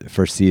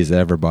 first CDs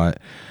ever bought.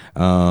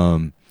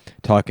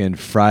 Talking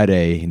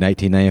Friday,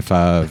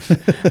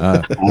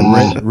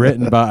 1995,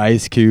 written by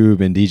Ice Cube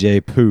and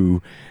DJ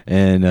Pooh,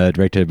 and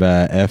directed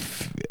by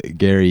F.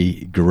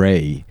 Gary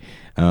Gray.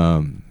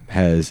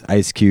 Has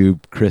Ice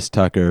Cube, Chris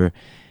Tucker,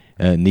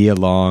 Nia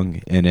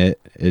Long in it.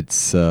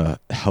 It's a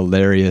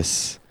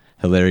hilarious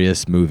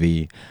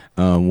movie.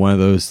 One of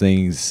those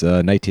things,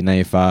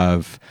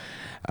 1995,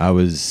 I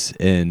was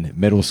in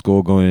middle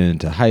school going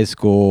into high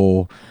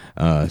school,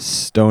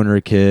 stoner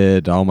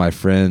kid. All my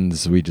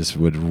friends, we just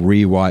would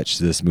rewatch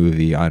this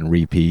movie on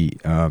repeat.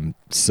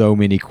 So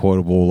many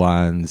quotable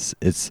lines.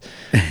 It's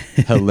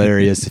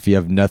hilarious if you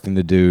have nothing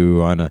to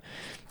do on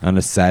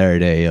a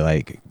Saturday,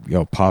 like, you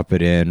know, pop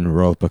it in,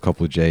 roll up a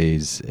couple of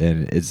J's,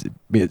 and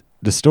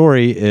the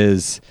story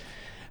is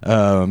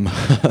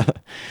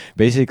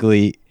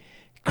basically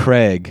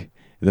Craig,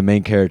 the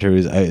main character,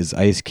 is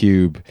Ice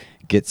Cube,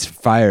 gets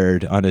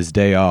fired on his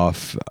day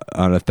off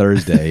on a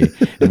Thursday,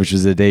 which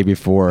was the day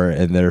before,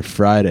 and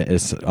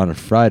it's on a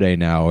Friday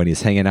now, and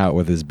he's hanging out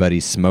with his buddy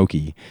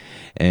Smokey,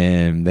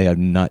 and they have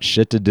not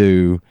shit to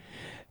do,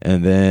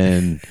 and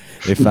then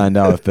they find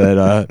out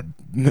that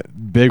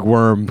Big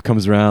Worm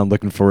comes around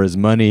looking for his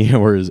money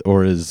or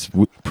his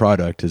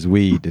product, his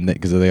weed, and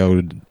because they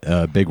owed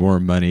Big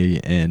Worm money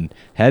and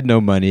had no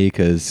money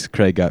because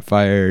Craig got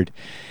fired,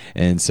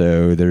 and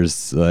so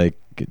there's, like,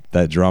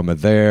 that drama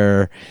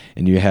there,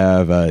 and you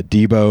have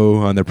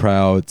Debo on the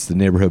prowl. It's the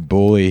neighborhood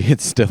bully.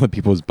 It's stealing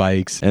people's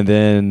bikes, and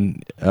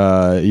then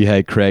you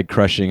had Craig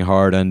crushing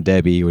hard on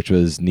Debbie, which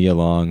was Nia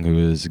Long, who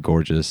was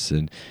gorgeous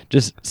and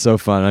just so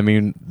fun. I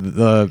mean,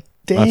 the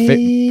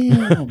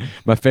Damn.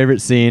 My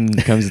favorite scene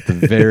comes at the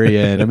very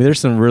end. I mean, there's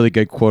some really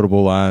good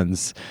quotable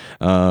lines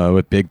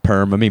with Big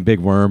Worm,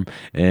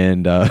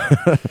 and and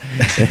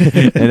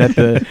at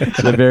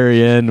the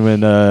very end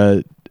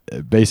when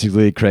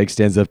basically Craig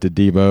stands up to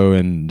Debo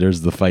and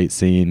there's the fight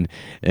scene,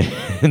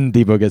 and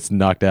Debo gets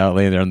knocked out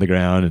laying there on the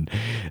ground,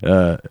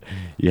 and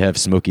you have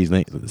Smokey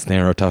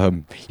standing over top of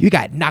him. You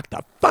got knocked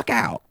the fuck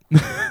out.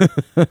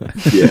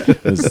 Yeah,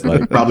 it's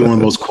like probably one of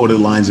the most quoted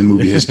lines in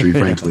movie history,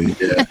 frankly.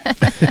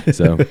 Yeah.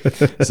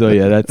 So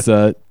yeah, that's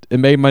it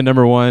made my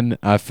number one.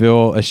 I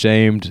feel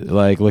ashamed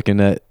like looking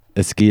at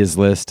Eskia's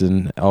list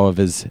and all of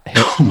his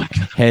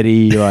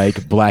heady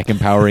like black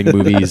empowering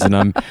movies, and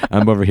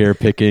I'm over here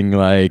picking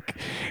like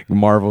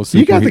Marvel.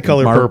 You got the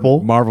color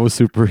purple. Marvel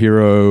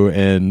superhero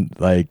and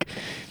like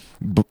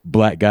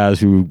black guys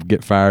who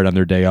get fired on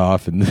their day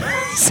off and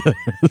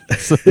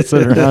sit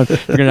around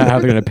figuring out how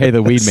they're going to pay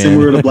the weed man.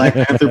 Similar to Black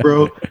Panther,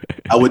 bro.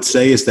 I would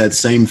say it's that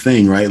same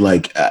thing, right?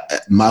 Like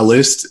my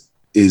list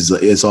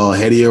is all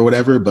heady or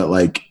whatever, but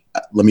like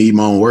let me eat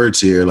my own words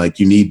here. Like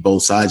you need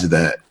both sides of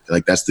that.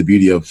 Like that's the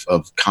beauty of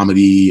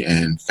comedy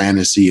and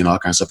fantasy and all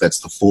kinds of stuff. That's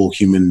the full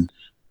human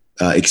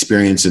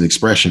experience and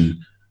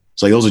expression.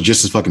 So like those are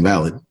just as fucking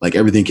valid. Like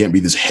everything can't be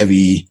this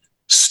heavy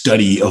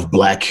study of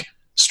black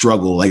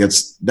struggle. Like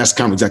that's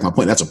kind of exactly my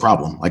point. That's a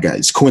problem. Like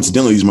it's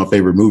coincidentally these are my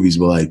favorite movies,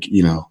 but like,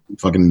 you know,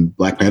 fucking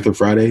Black Panther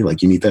Friday,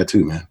 like you need that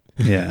too, man.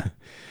 Yeah.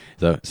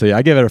 So yeah,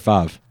 I give it a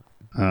 5.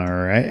 All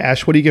right.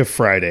 Ash, what do you give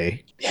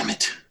Friday? Damn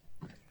it.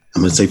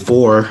 I'm going to say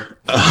 4.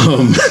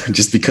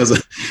 Just because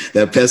of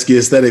that pesky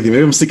aesthetic. Maybe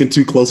I'm sticking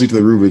too closely to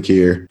the rubric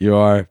here. You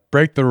are.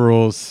 Break the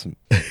rules.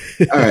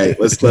 All right.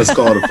 Let's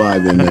call it a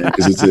 5 then, man,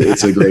 because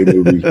it's a great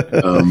movie.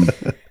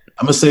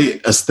 I'm going to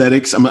say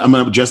aesthetics. I'm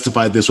going to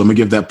justify this one. I'm going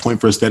to give that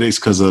point for aesthetics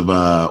because of,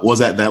 what was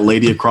that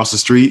lady across the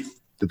street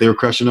that they were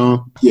crushing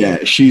on?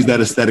 Yeah, she's that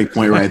aesthetic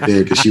point right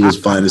there because she was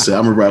fine to say. I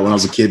remember when I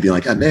was a kid being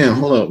like, God damn,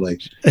 hold up.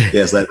 Like,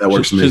 yes, that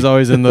works for me. She's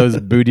always in those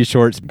booty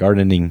shorts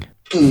gardening.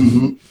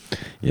 Mm-hmm.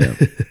 Yeah.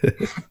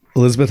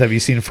 Elizabeth, have you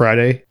seen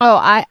Friday? Oh,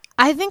 I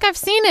think I've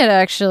seen it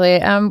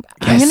actually. I'm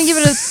gonna give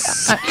it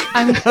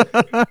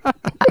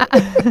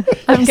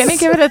I'm gonna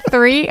give it a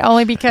 3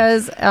 only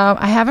because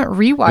I haven't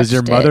rewatched it. Does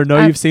your mother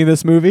know you've seen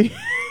this movie?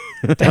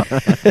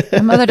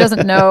 My mother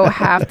doesn't know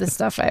half the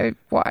stuff I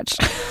watch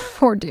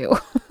or do.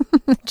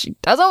 She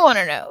doesn't want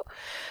to know.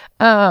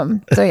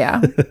 So yeah,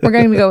 we're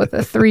going to go with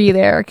a 3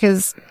 there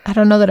because I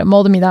don't know that it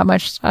molded me that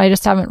much. I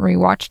just haven't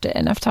rewatched it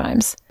enough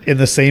times. In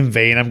the same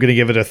vein, I'm going to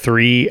give it a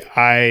 3.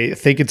 I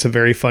think it's a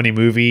very funny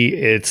movie.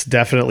 It's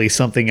definitely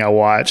something I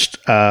watched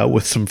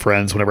with some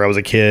friends whenever I was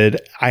a kid.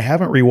 I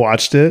haven't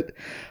rewatched it.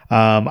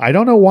 I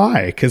don't know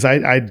why, because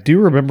I do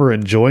remember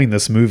enjoying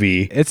this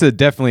movie. It's a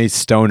definitely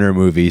stoner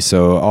movie.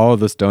 So all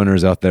the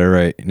stoners out there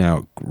right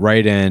now,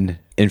 right in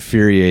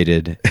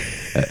infuriated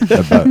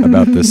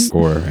about this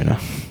score right now.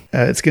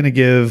 It's going to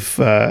give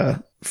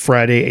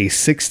Friday a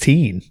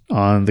 16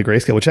 on the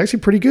grayscale, which is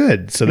actually pretty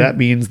good. So that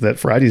means that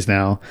Friday's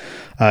now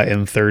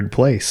in 3rd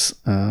place,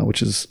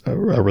 which is a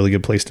really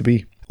good place to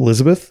be.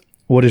 Elizabeth,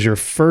 what is your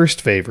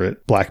first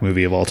favorite black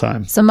movie of all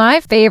time? So my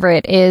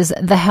favorite is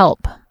The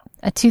Help,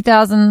 a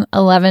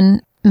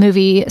 2011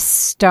 movie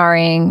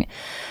starring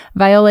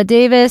Viola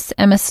Davis,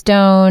 Emma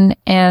Stone,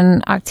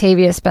 and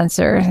Octavia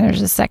Spencer.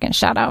 There's a second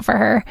shout out for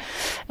her.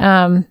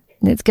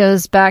 It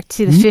goes back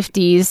to the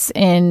 50s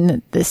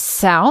in the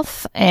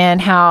South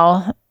and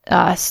how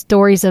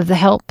stories of the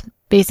help.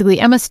 Basically,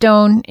 Emma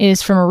Stone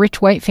is from a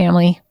rich white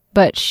family,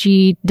 but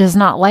she does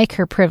not like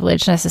her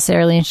privilege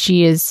necessarily, and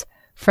she is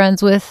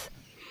friends with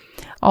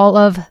all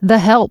of the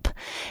help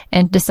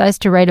and decides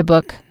to write a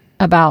book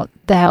about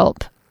the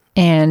help.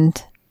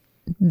 And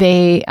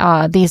they,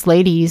 these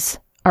ladies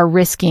are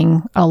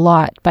risking a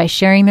lot by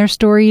sharing their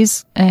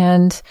stories,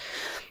 and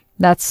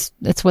that's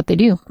what they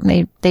do.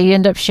 They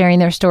end up sharing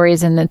their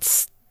stories, and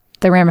it's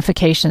the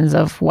ramifications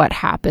of what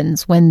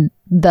happens when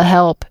the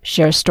help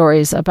shares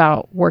stories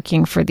about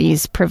working for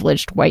these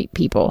privileged white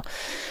people,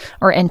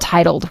 or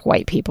entitled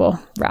white people,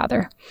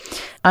 rather.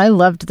 I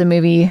loved the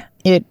movie.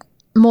 It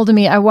molded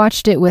me. I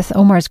watched it with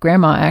Omar's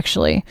grandma,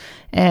 actually,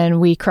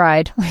 and we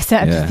cried. We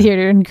sat in the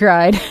theater and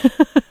cried.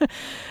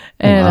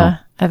 And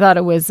I thought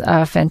it was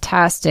a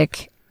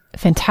fantastic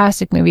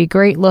movie.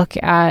 Great look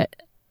at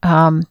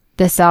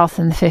the South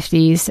in the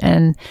 50s,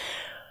 and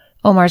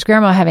Omar's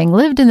grandma having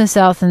lived in the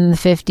South in the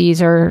 50s,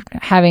 or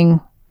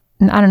having,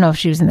 I don't know if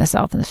she was in the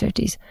South in the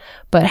 50s,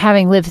 but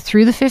having lived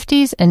through the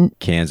 50s and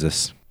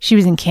Kansas. She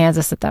was in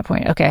Kansas at that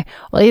point. Okay.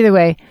 Well, either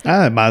way.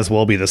 It might as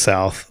well be the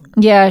South.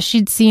 Yeah,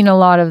 she'd seen a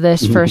lot of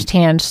this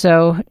firsthand.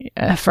 So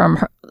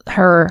from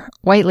her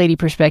white lady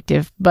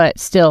perspective, but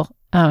still,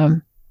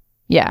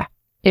 yeah,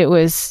 it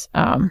was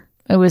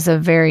a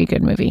very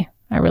good movie.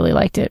 I really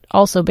liked it.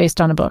 Also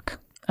based on a book.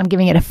 I'm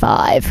giving it a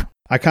 5.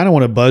 I kind of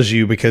want to buzz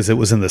you because it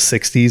was in the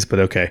 60s, but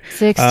okay.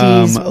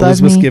 60s.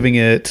 Elizabeth's giving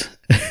it.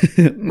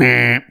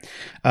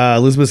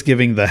 Elizabeth's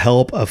giving The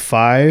Help a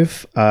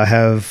 5.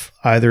 Have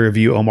either of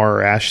you, Omar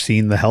or Ash,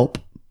 seen The Help?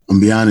 I'm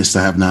be honest,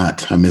 I have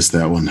not. I missed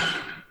that one.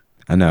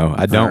 I know.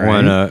 I don't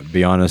want to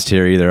be honest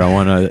here either. I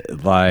want to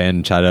lie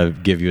and try to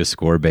give you a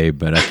score, babe,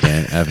 but I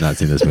can't. I have not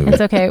seen this movie.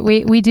 It's okay.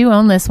 We do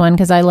own this one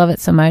because I love it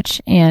so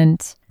much. And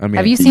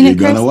have you seen it,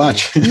 Chris? You're gonna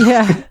watch.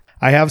 Yeah,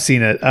 I have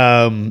seen it.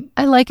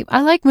 I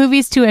like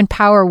movies to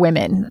empower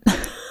women.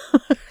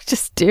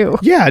 Just do.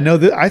 Yeah, no,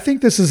 I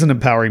think this is an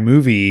empowering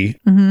movie,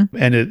 and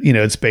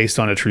it's based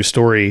on a true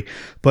story.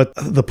 But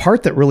the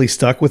part that really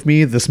stuck with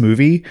me, this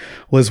movie,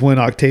 was when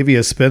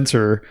Octavia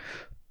Spencer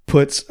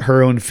puts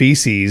her own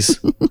feces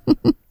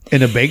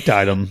in a baked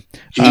item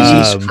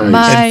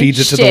and feeds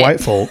it to the white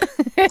folk.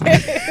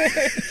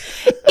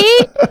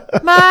 Eat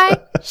my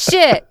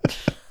shit.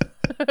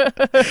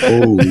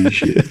 Holy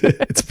shit.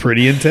 It's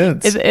pretty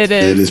intense. It is.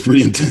 It is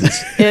pretty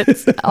intense.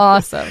 It's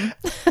awesome.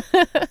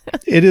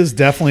 It is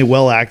definitely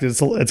well acted.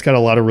 It's got a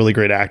lot of really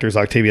great actors.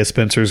 Octavia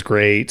Spencer's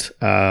great.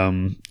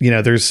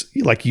 There's,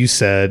 like you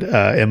said,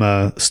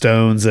 Emma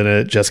Stone's in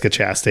it, Jessica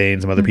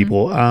Chastain, some other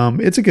people.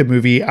 It's a good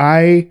movie.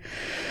 I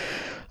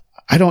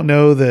don't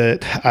know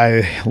that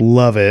I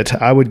love it.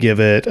 I would give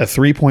it a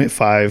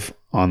 3.5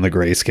 on the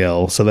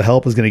grayscale. So The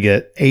Help is going to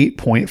get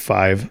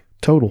 8.5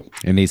 total.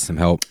 It needs some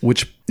help.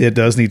 Which it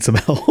does need some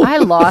help. I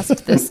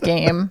lost this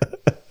game.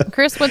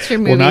 Chris, what's your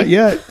movie? Well, not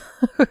yet.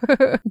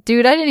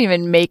 Dude, I didn't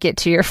even make it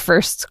to your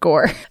first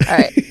score. All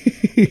right.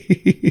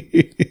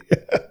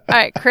 All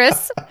right,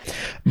 Chris.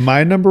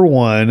 My number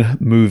one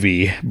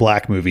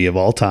black movie of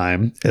all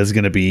time, is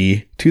going to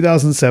be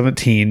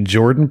 2017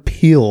 Jordan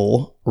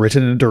Peele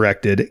written and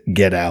directed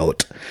Get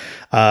Out,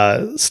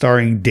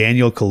 starring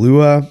Daniel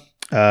Kaluuya,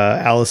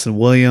 Allison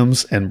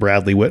Williams, and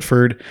Bradley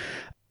Whitford.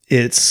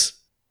 It's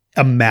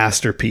a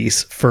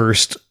masterpiece.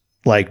 First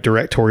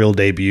directorial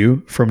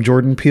debut from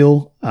Jordan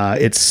Peele.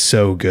 It's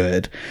so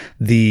good.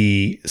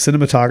 The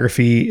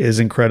cinematography is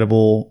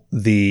incredible.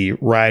 The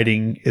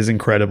writing is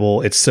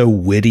incredible. It's so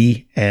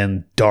witty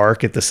and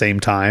dark at the same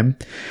time.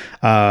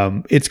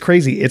 It's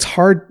crazy. It's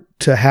hard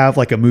to have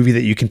a movie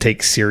that you can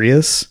take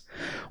serious,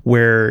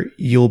 where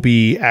you'll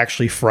be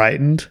actually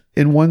frightened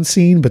in one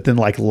scene, but then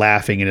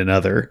laughing in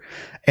another,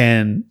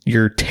 and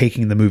you're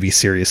taking the movie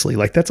seriously.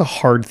 That's a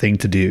hard thing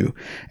to do.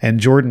 And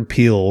Jordan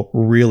Peele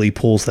really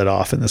pulls that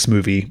off in this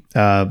movie.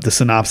 The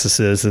synopsis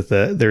is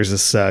that there's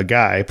this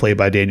guy played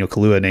by Daniel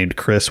Kaluuya named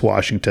Chris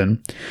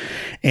Washington,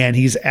 and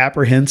he's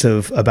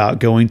apprehensive about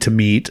going to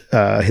meet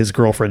his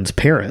girlfriend's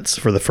parents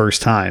for the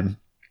first time.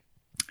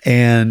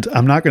 And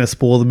I'm not going to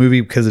spoil the movie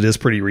because it is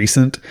pretty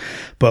recent,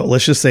 but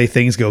let's just say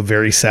things go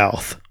very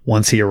south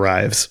once he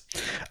arrives.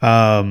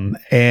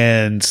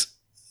 And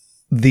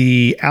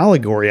the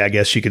allegory, I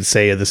guess you could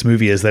say, of this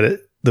movie is that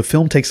the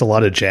film takes a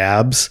lot of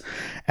jabs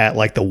at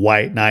the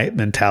white knight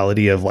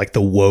mentality of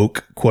the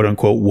woke, quote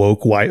unquote,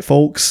 woke white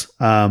folks.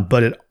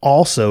 But it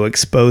also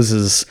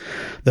exposes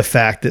the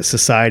fact that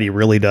society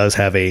really does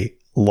have a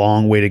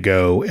long way to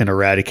go in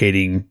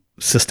eradicating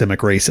systemic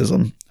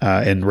racism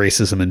and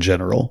racism in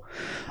general.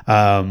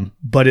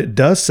 But it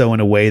does so in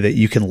a way that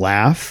you can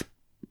laugh,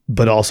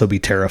 but also be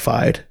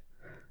terrified,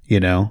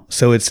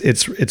 So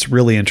it's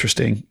really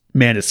interesting.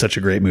 Man, it's such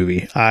a great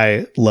movie.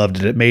 I loved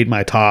it. It made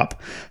my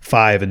top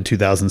 5 in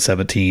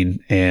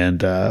 2017,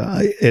 and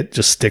it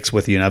just sticks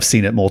with you. And I've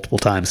seen it multiple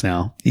times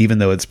now, even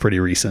though it's pretty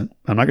recent.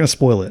 I'm not going to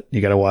spoil it.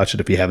 You got to watch it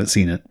if you haven't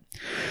seen it.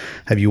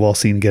 Have you all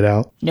seen Get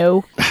Out?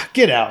 No.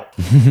 Get Out.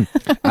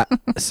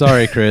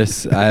 Sorry,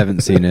 Chris. I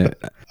haven't seen it.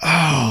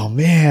 Oh,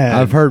 man.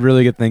 I've heard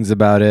really good things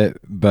about it,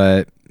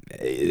 but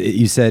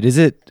you said, is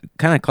it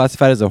kind of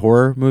classified as a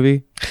horror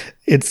movie?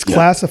 It's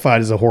classified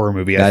as a horror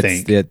movie, I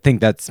think. I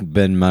think that's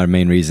been my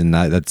main reason.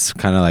 That's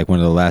kind of one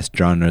of the last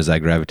genres I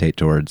gravitate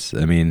towards.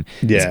 I mean,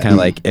 it's kind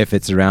of if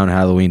it's around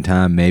Halloween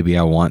time, maybe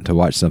I want to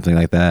watch something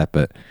like that,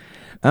 but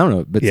I don't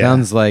know. But it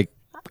sounds like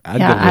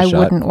I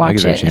wouldn't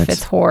watch it if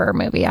it's horror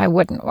movie. I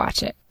wouldn't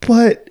watch it.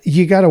 But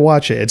you got to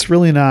watch it. It's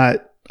really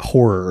not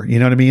horror. You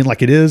know what I mean?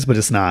 It is, but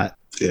it's not.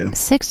 Yeah.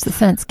 Sixth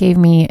Sense gave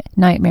me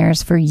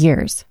nightmares for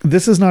years.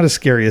 This is not as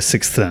scary as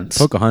Sixth Sense.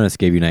 Pocahontas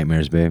gave you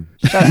nightmares, babe.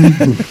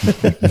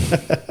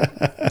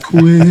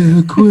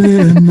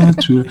 Queer,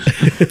 not true.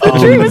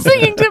 Tree was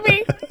singing to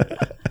me.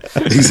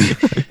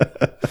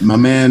 My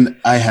man,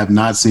 I have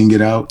not seen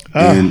Get Out,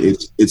 and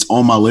it's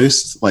on my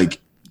list.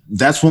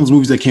 That's one of those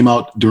movies that came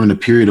out during a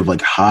period of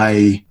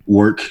high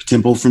work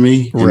tempo for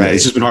me. Right.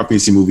 It's just been hard for me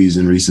to see movies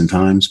in recent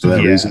times for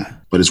that reason.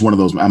 But it's one of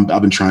those. I've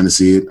been trying to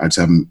see it. I just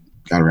haven't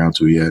got around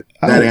to it yet.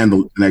 That and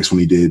the next one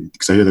he did,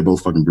 because I hear they're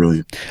both fucking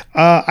brilliant.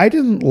 I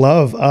didn't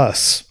love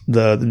Us,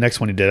 the next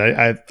one he did.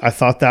 I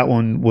thought that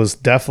one was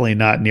definitely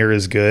not near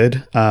as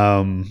good,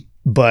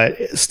 but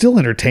still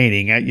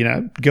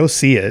entertaining. Go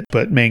see it.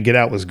 But man, Get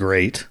Out was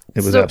great.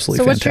 It was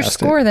absolutely fantastic. So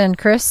what's your score then,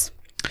 Chris?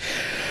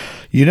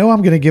 I'm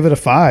going to give it a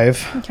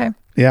 5. Okay.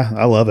 Yeah,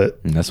 I love it.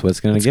 And that's what it's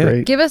going to get.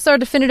 Great. Give us our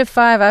definitive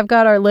 5. I've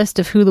got our list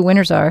of who the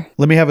winners are.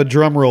 Let me have a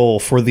drum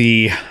roll for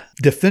the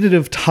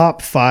definitive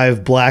top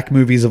 5 black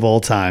movies of all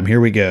time.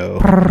 Here we go.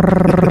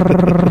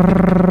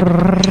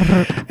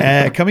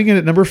 Coming in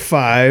at number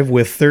 5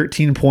 with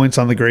 13 points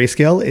on the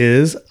grayscale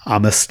is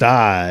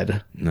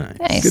Amistad.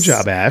 Nice. Good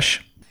job,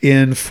 Ash.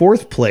 In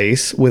fourth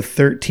place with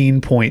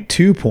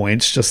 13.2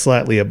 points, just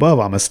slightly above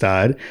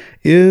Amistad,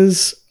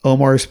 is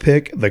Omar's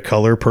pick, The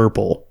Color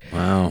Purple.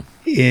 Wow.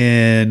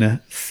 In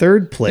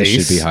third place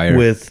this should be higher.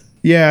 with...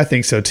 Yeah, I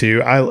think so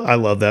too. I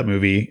love that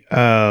movie.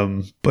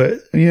 But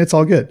yeah, it's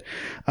all good.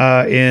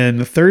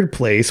 In third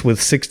place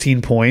with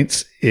 16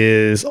 points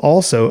is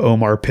also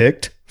Omar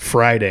picked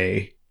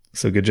Friday.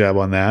 So good job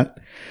on that.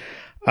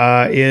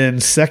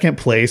 In second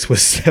place with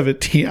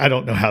 17. I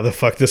don't know how the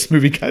fuck this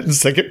movie got in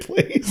second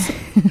place.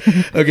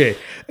 Okay,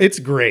 it's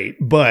great.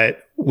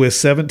 But with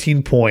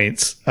 17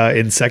 points,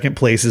 in second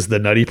place is The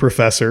Nutty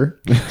Professor.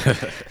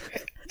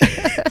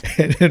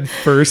 And in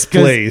first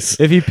place,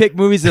 if you pick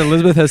movies that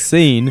Elizabeth has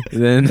seen,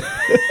 then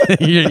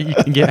you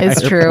can get.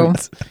 It's true.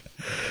 Points.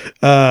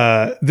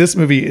 This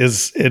movie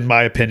is, in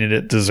my opinion,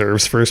 it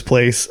deserves first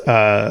place.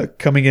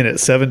 Coming in at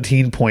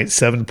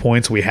 17.7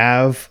 points, we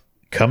have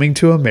Coming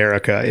to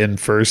America in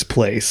first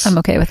place. I'm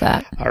okay with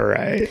that. All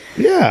right,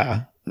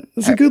 yeah,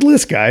 it's a good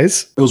list,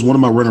 guys. It was one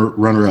of my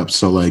runner ups,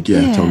 so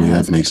totally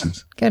that makes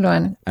sense. Good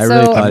one. I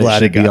really thought I'm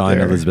glad it should it be got on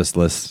there. Elizabeth's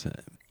list.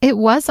 It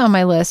was on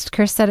my list.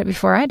 Chris said it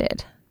before I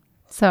did.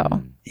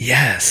 So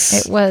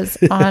Yes, it was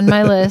on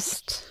my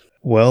list.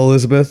 Well,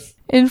 Elizabeth,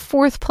 In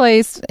fourth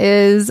place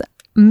is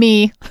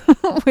me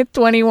with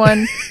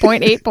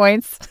 21.8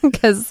 points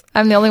because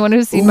I'm the only one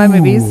who's seen my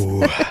movies.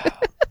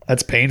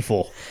 That's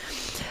painful.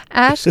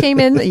 Ash came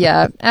in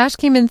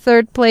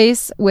third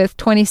place with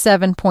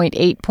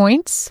 27.8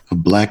 points. A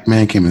black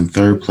man came in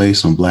third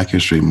place on Black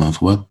History Month.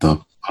 What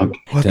the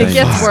fuck? It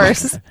gets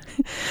worse.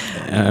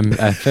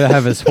 I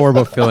have this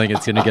horrible feeling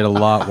it's going to get a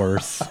lot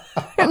worse.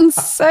 In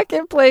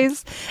second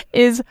place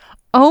is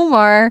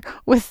Omar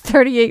with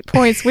 38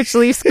 points, which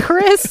leaves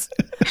Chris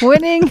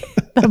winning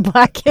the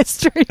Black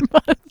History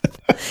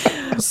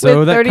Month. So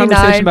with that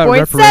conversation about 39.7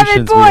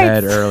 reparations we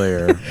had points.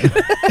 earlier.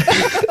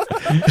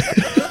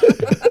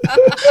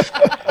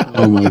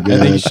 Oh my I think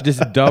you god! should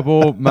just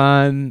double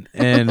mine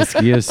and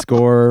Skia's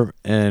score,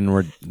 and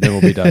then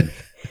we'll be done.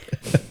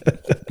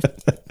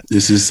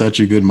 This is such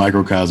a good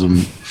microcosm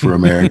for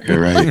America,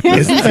 right?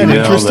 Isn't that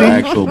interesting? The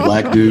actual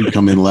black dude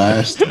come in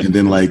last, and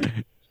then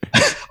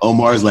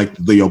Omar's like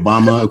the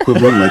Obama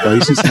equivalent. Like, oh,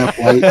 he's half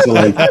white. So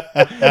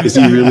is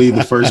he really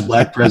the first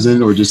black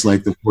president, or just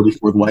like the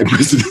 44th white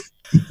president?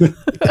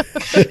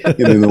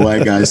 And then the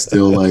white guy's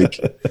still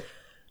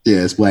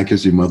yeah, it's Black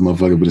History Month,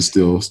 motherfucker, but it's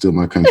still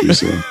my country.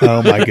 So,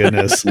 Oh my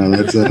goodness. no,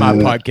 that's My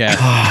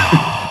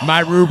podcast,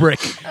 my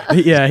rubric.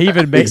 Yeah, he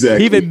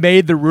even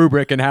made the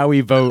rubric and how we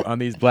vote on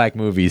these black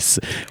movies.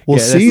 Well,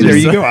 Yeah, see, there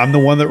you go. I'm the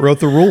one that wrote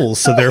the rules,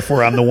 so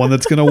therefore I'm the one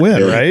that's going to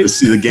win, right?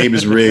 See, the game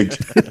is rigged.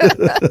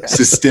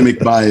 Systemic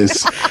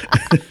bias.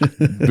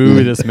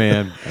 Boo this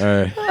man. All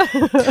right.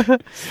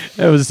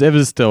 It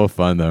was still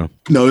fun though.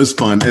 No, it's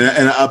fun,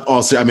 and I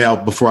also,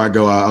 before I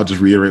go, I'll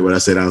just reiterate what I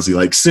said.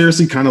 Honestly,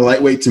 seriously, kind of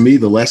lightweight to me.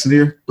 The lesson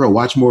here, bro,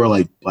 watch more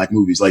black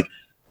movies.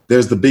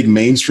 There's the big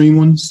mainstream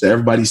ones that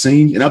everybody's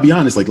seen, and I'll be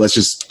honest, let's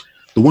just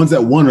the ones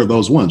that won are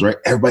those ones, right?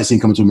 Everybody's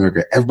seen Coming to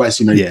America, everybody's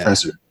seen Nutty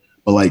Professor,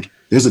 but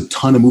there's a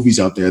ton of movies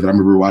out there that I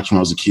remember watching when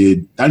I was a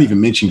kid. Not even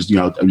mentioning,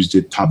 I just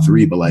did top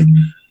three, but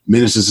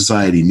Menace to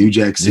Society, New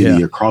Jack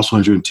City, Across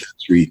 110th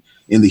Street,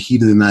 In the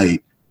Heat of the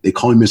Night. They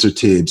Call Me Mr.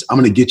 Tibbs. I'm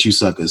Gonna Get You,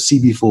 Sucker.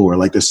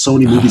 CB4. There's so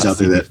many movies out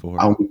there that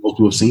I don't think most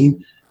people have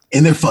seen,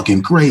 and they're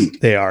fucking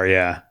great. They are,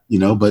 yeah.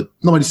 But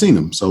nobody's seen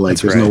them. So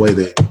there's no way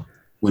they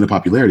win a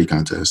popularity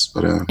contest.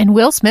 But And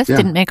Will Smith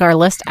didn't make our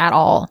list at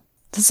all.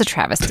 This is a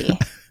travesty.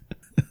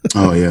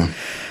 Oh yeah.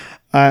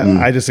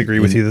 I disagree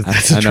with you that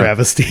that's a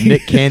travesty.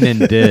 Nick Cannon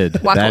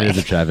did. Walk That away. is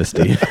a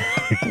travesty.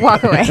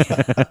 Walk away.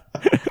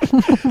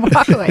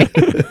 Walk away.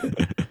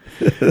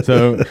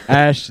 So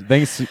Ash,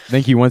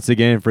 thank you once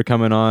again for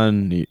coming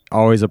on.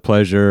 Always a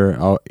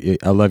pleasure.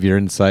 I love your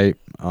insight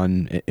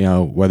on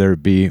whether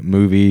it be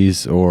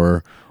movies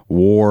or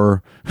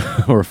war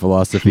or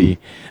philosophy.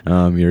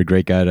 You're a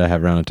great guy to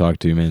have around and talk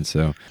to, man.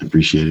 So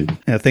appreciate it.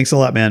 Yeah, thanks a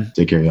lot, man.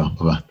 Take care, y'all.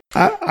 Bye-bye.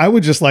 I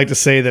would just like to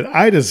say that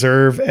I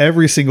deserve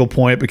every single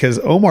point because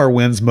Omar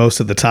wins most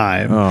of the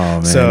time. Oh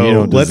man, so you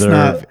don't let's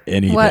deserve not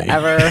anything.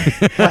 Whatever.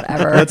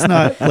 let's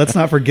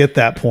not forget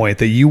that point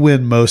that you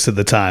win most of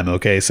the time.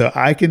 Okay, so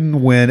I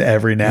can win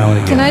every now and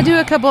again. Can I do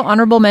a couple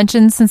honorable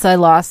mentions since I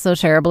lost so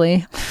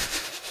terribly?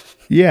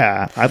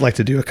 Yeah, I'd like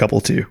to do a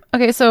couple too.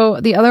 Okay, so some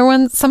of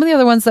the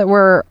other ones that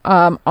were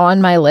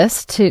on my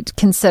list to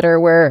consider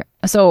were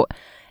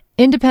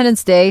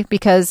Independence Day,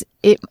 because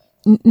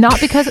not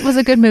because it was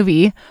a good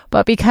movie,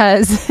 but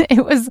because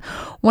it was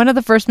one of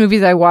the first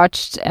movies I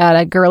watched at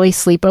a girly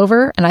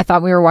sleepover, and I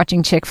thought we were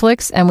watching chick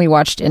flicks, and we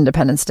watched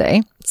Independence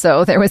Day.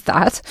 So there was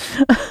that.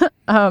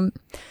 The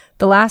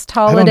Last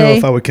Holiday. I don't know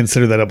if I would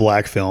consider that a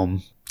black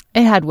film.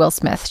 It had Will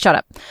Smith. Shut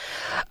up.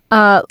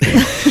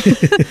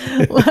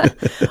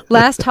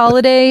 Last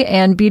Holiday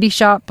and Beauty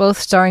Shop, both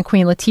starring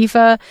Queen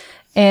Latifah.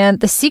 And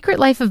The Secret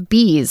Life of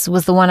Bees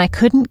was the one I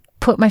couldn't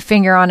put my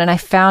finger on, and I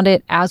found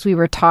it as we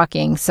were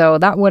talking. So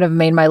that would have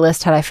made my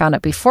list had I found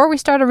it before we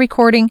started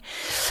recording.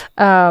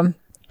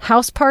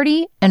 House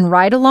Party and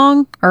Ride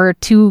Along are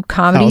 2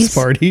 comedies.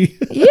 House Party.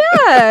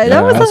 Yeah,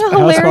 that was a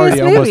hilarious House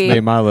Party movie. Almost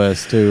made my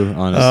list too,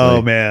 honestly.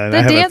 Oh man, the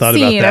I haven't dance thought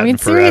scene. about that in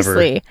forever.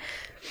 Seriously.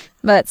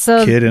 But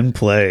so Kid and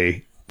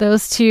Play.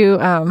 those 2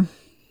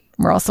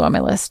 were also on my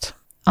list.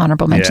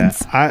 Honorable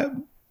mentions. Yeah,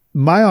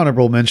 my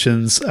honorable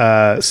mentions.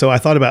 So I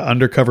thought about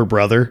Undercover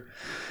Brother,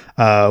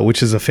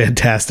 which is a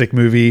fantastic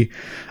movie.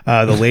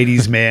 The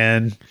Ladies'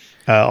 Man.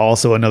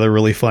 Also another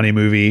really funny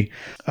movie.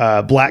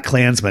 Black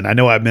Klansman. I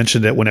know I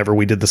mentioned it whenever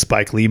we did the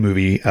Spike Lee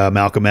movie,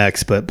 Malcolm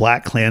X, but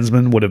Black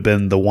Klansman would have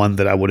been the one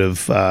that I would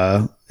have,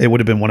 it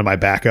would have been one of my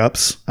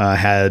backups,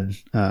 had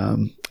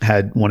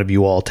one of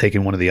you all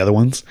taken one of the other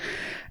ones.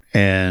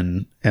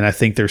 And I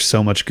think there's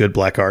so much good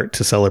black art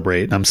to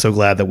celebrate. And I'm so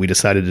glad that we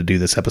decided to do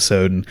this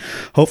episode. And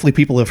hopefully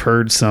people have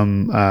heard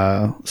some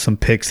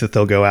picks that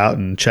they'll go out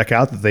and check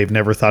out that they've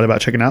never thought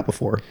about checking out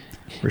before.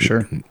 For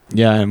sure.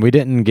 Yeah, and we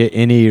didn't get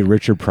any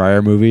Richard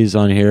Pryor movies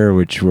on here,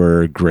 which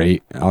were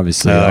great.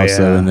 Obviously,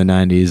 in the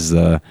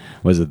 90s,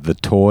 was it The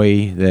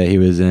Toy that he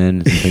was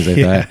in, and things like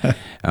that.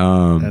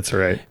 That's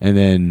right. And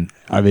then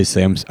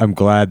obviously, I'm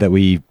glad that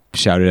we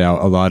shouted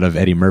out a lot of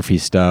Eddie Murphy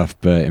stuff,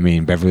 but I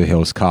mean, Beverly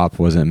Hills Cop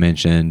wasn't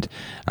mentioned.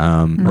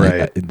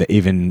 Right.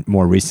 Even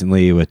more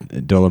recently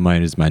with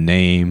Dolomite Is My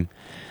Name.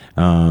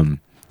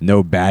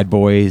 No Bad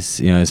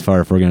Boys, as far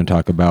as if we're going to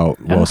talk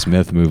about Will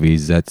Smith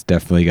movies, that's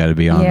definitely got to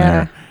be on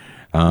there.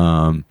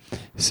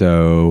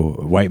 So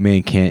White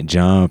Man Can't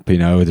Jump,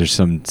 there's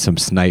some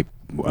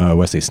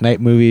Wesley Snipe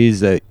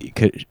movies that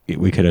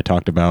we could have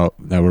talked about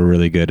that were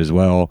really good as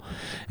well.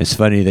 It's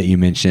funny that you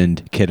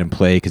mentioned Kid and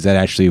Play, because that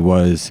actually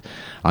was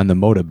on the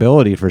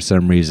Modability for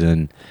some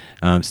reason,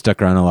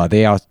 stuck around a lot.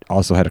 They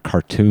also had a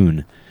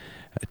cartoon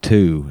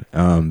too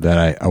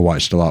that I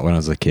watched a lot when I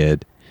was a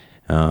kid.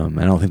 I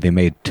don't think they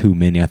made too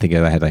many. I think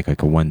I had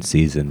like a 1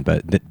 season,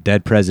 but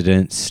Dead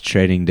Presidents,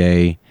 Trading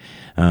Day.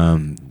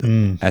 I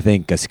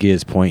think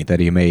Askia's point that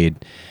he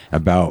made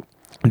about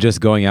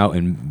just going out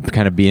and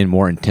kind of being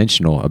more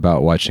intentional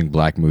about watching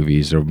black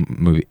movies or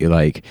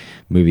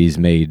movies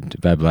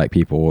made by black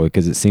people,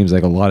 because it seems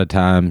like a lot of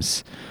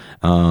times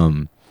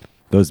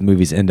those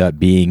movies end up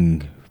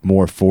being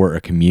more for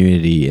a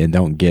community and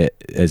don't get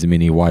as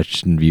many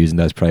watched and views, and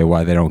that's probably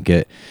why they don't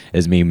get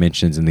as many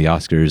mentions in the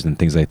Oscars and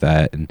things like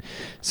that. And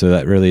so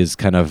that really is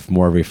kind of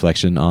more a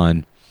reflection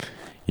on,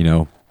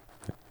 I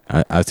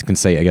can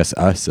say, I guess,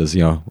 us as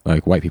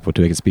like white people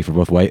too. I can speak for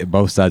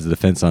both sides of the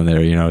fence on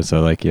there.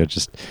 So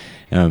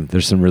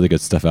there's some really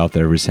good stuff out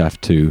there. We just have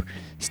to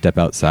step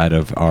outside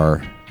of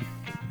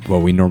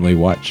what we normally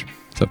watch.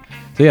 So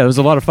yeah, it was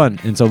a lot of fun.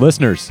 And so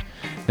listeners,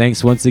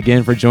 thanks once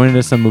again for joining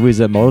us on Movies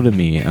That Molded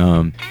Me.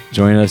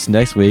 Join us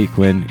next week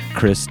when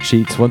Chris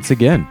cheats once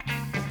again.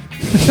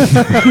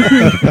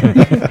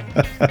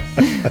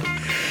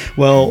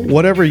 Well,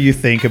 whatever you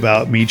think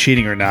about me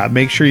cheating or not,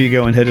 make sure you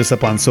go and hit us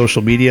up on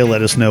social media.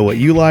 Let us know what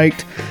you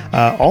liked.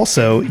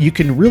 Also, you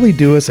can really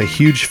do us a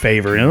huge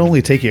favor, and it'll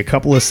only take you a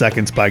couple of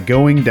seconds by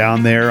going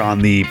down there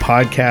on the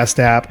podcast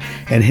app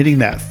and hitting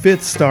that 5th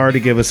star to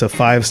give us a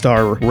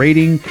 5-star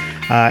rating.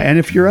 And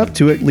if you're up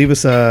to it, leave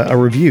us a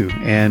review,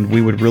 and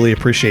we would really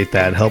appreciate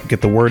that. Help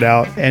get the word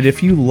out. And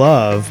if you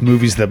love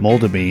Movies That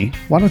Molded Me,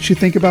 why don't you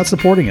think about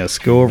supporting us?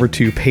 Go over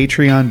to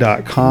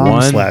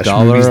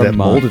patreon.com/Movies That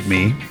Molded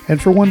Me,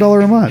 and for $1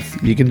 a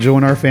month, you can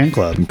join our fan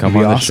club. And come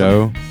on the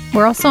show.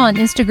 We're also on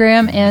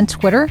Instagram and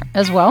Twitter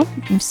as well,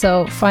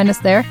 so find us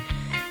there.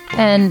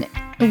 And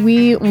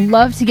we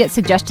love to get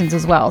suggestions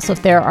as well. So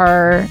if there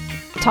are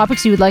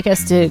topics you would like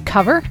us to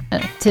cover,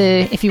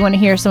 if you want to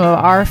hear some of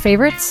our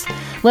favorites,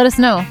 let us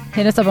know.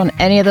 Hit us up on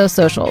any of those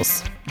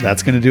socials.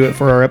 That's going to do it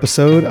for our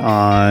episode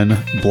on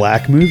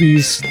Black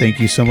Movies.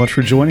 Thank you so much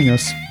for joining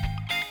us.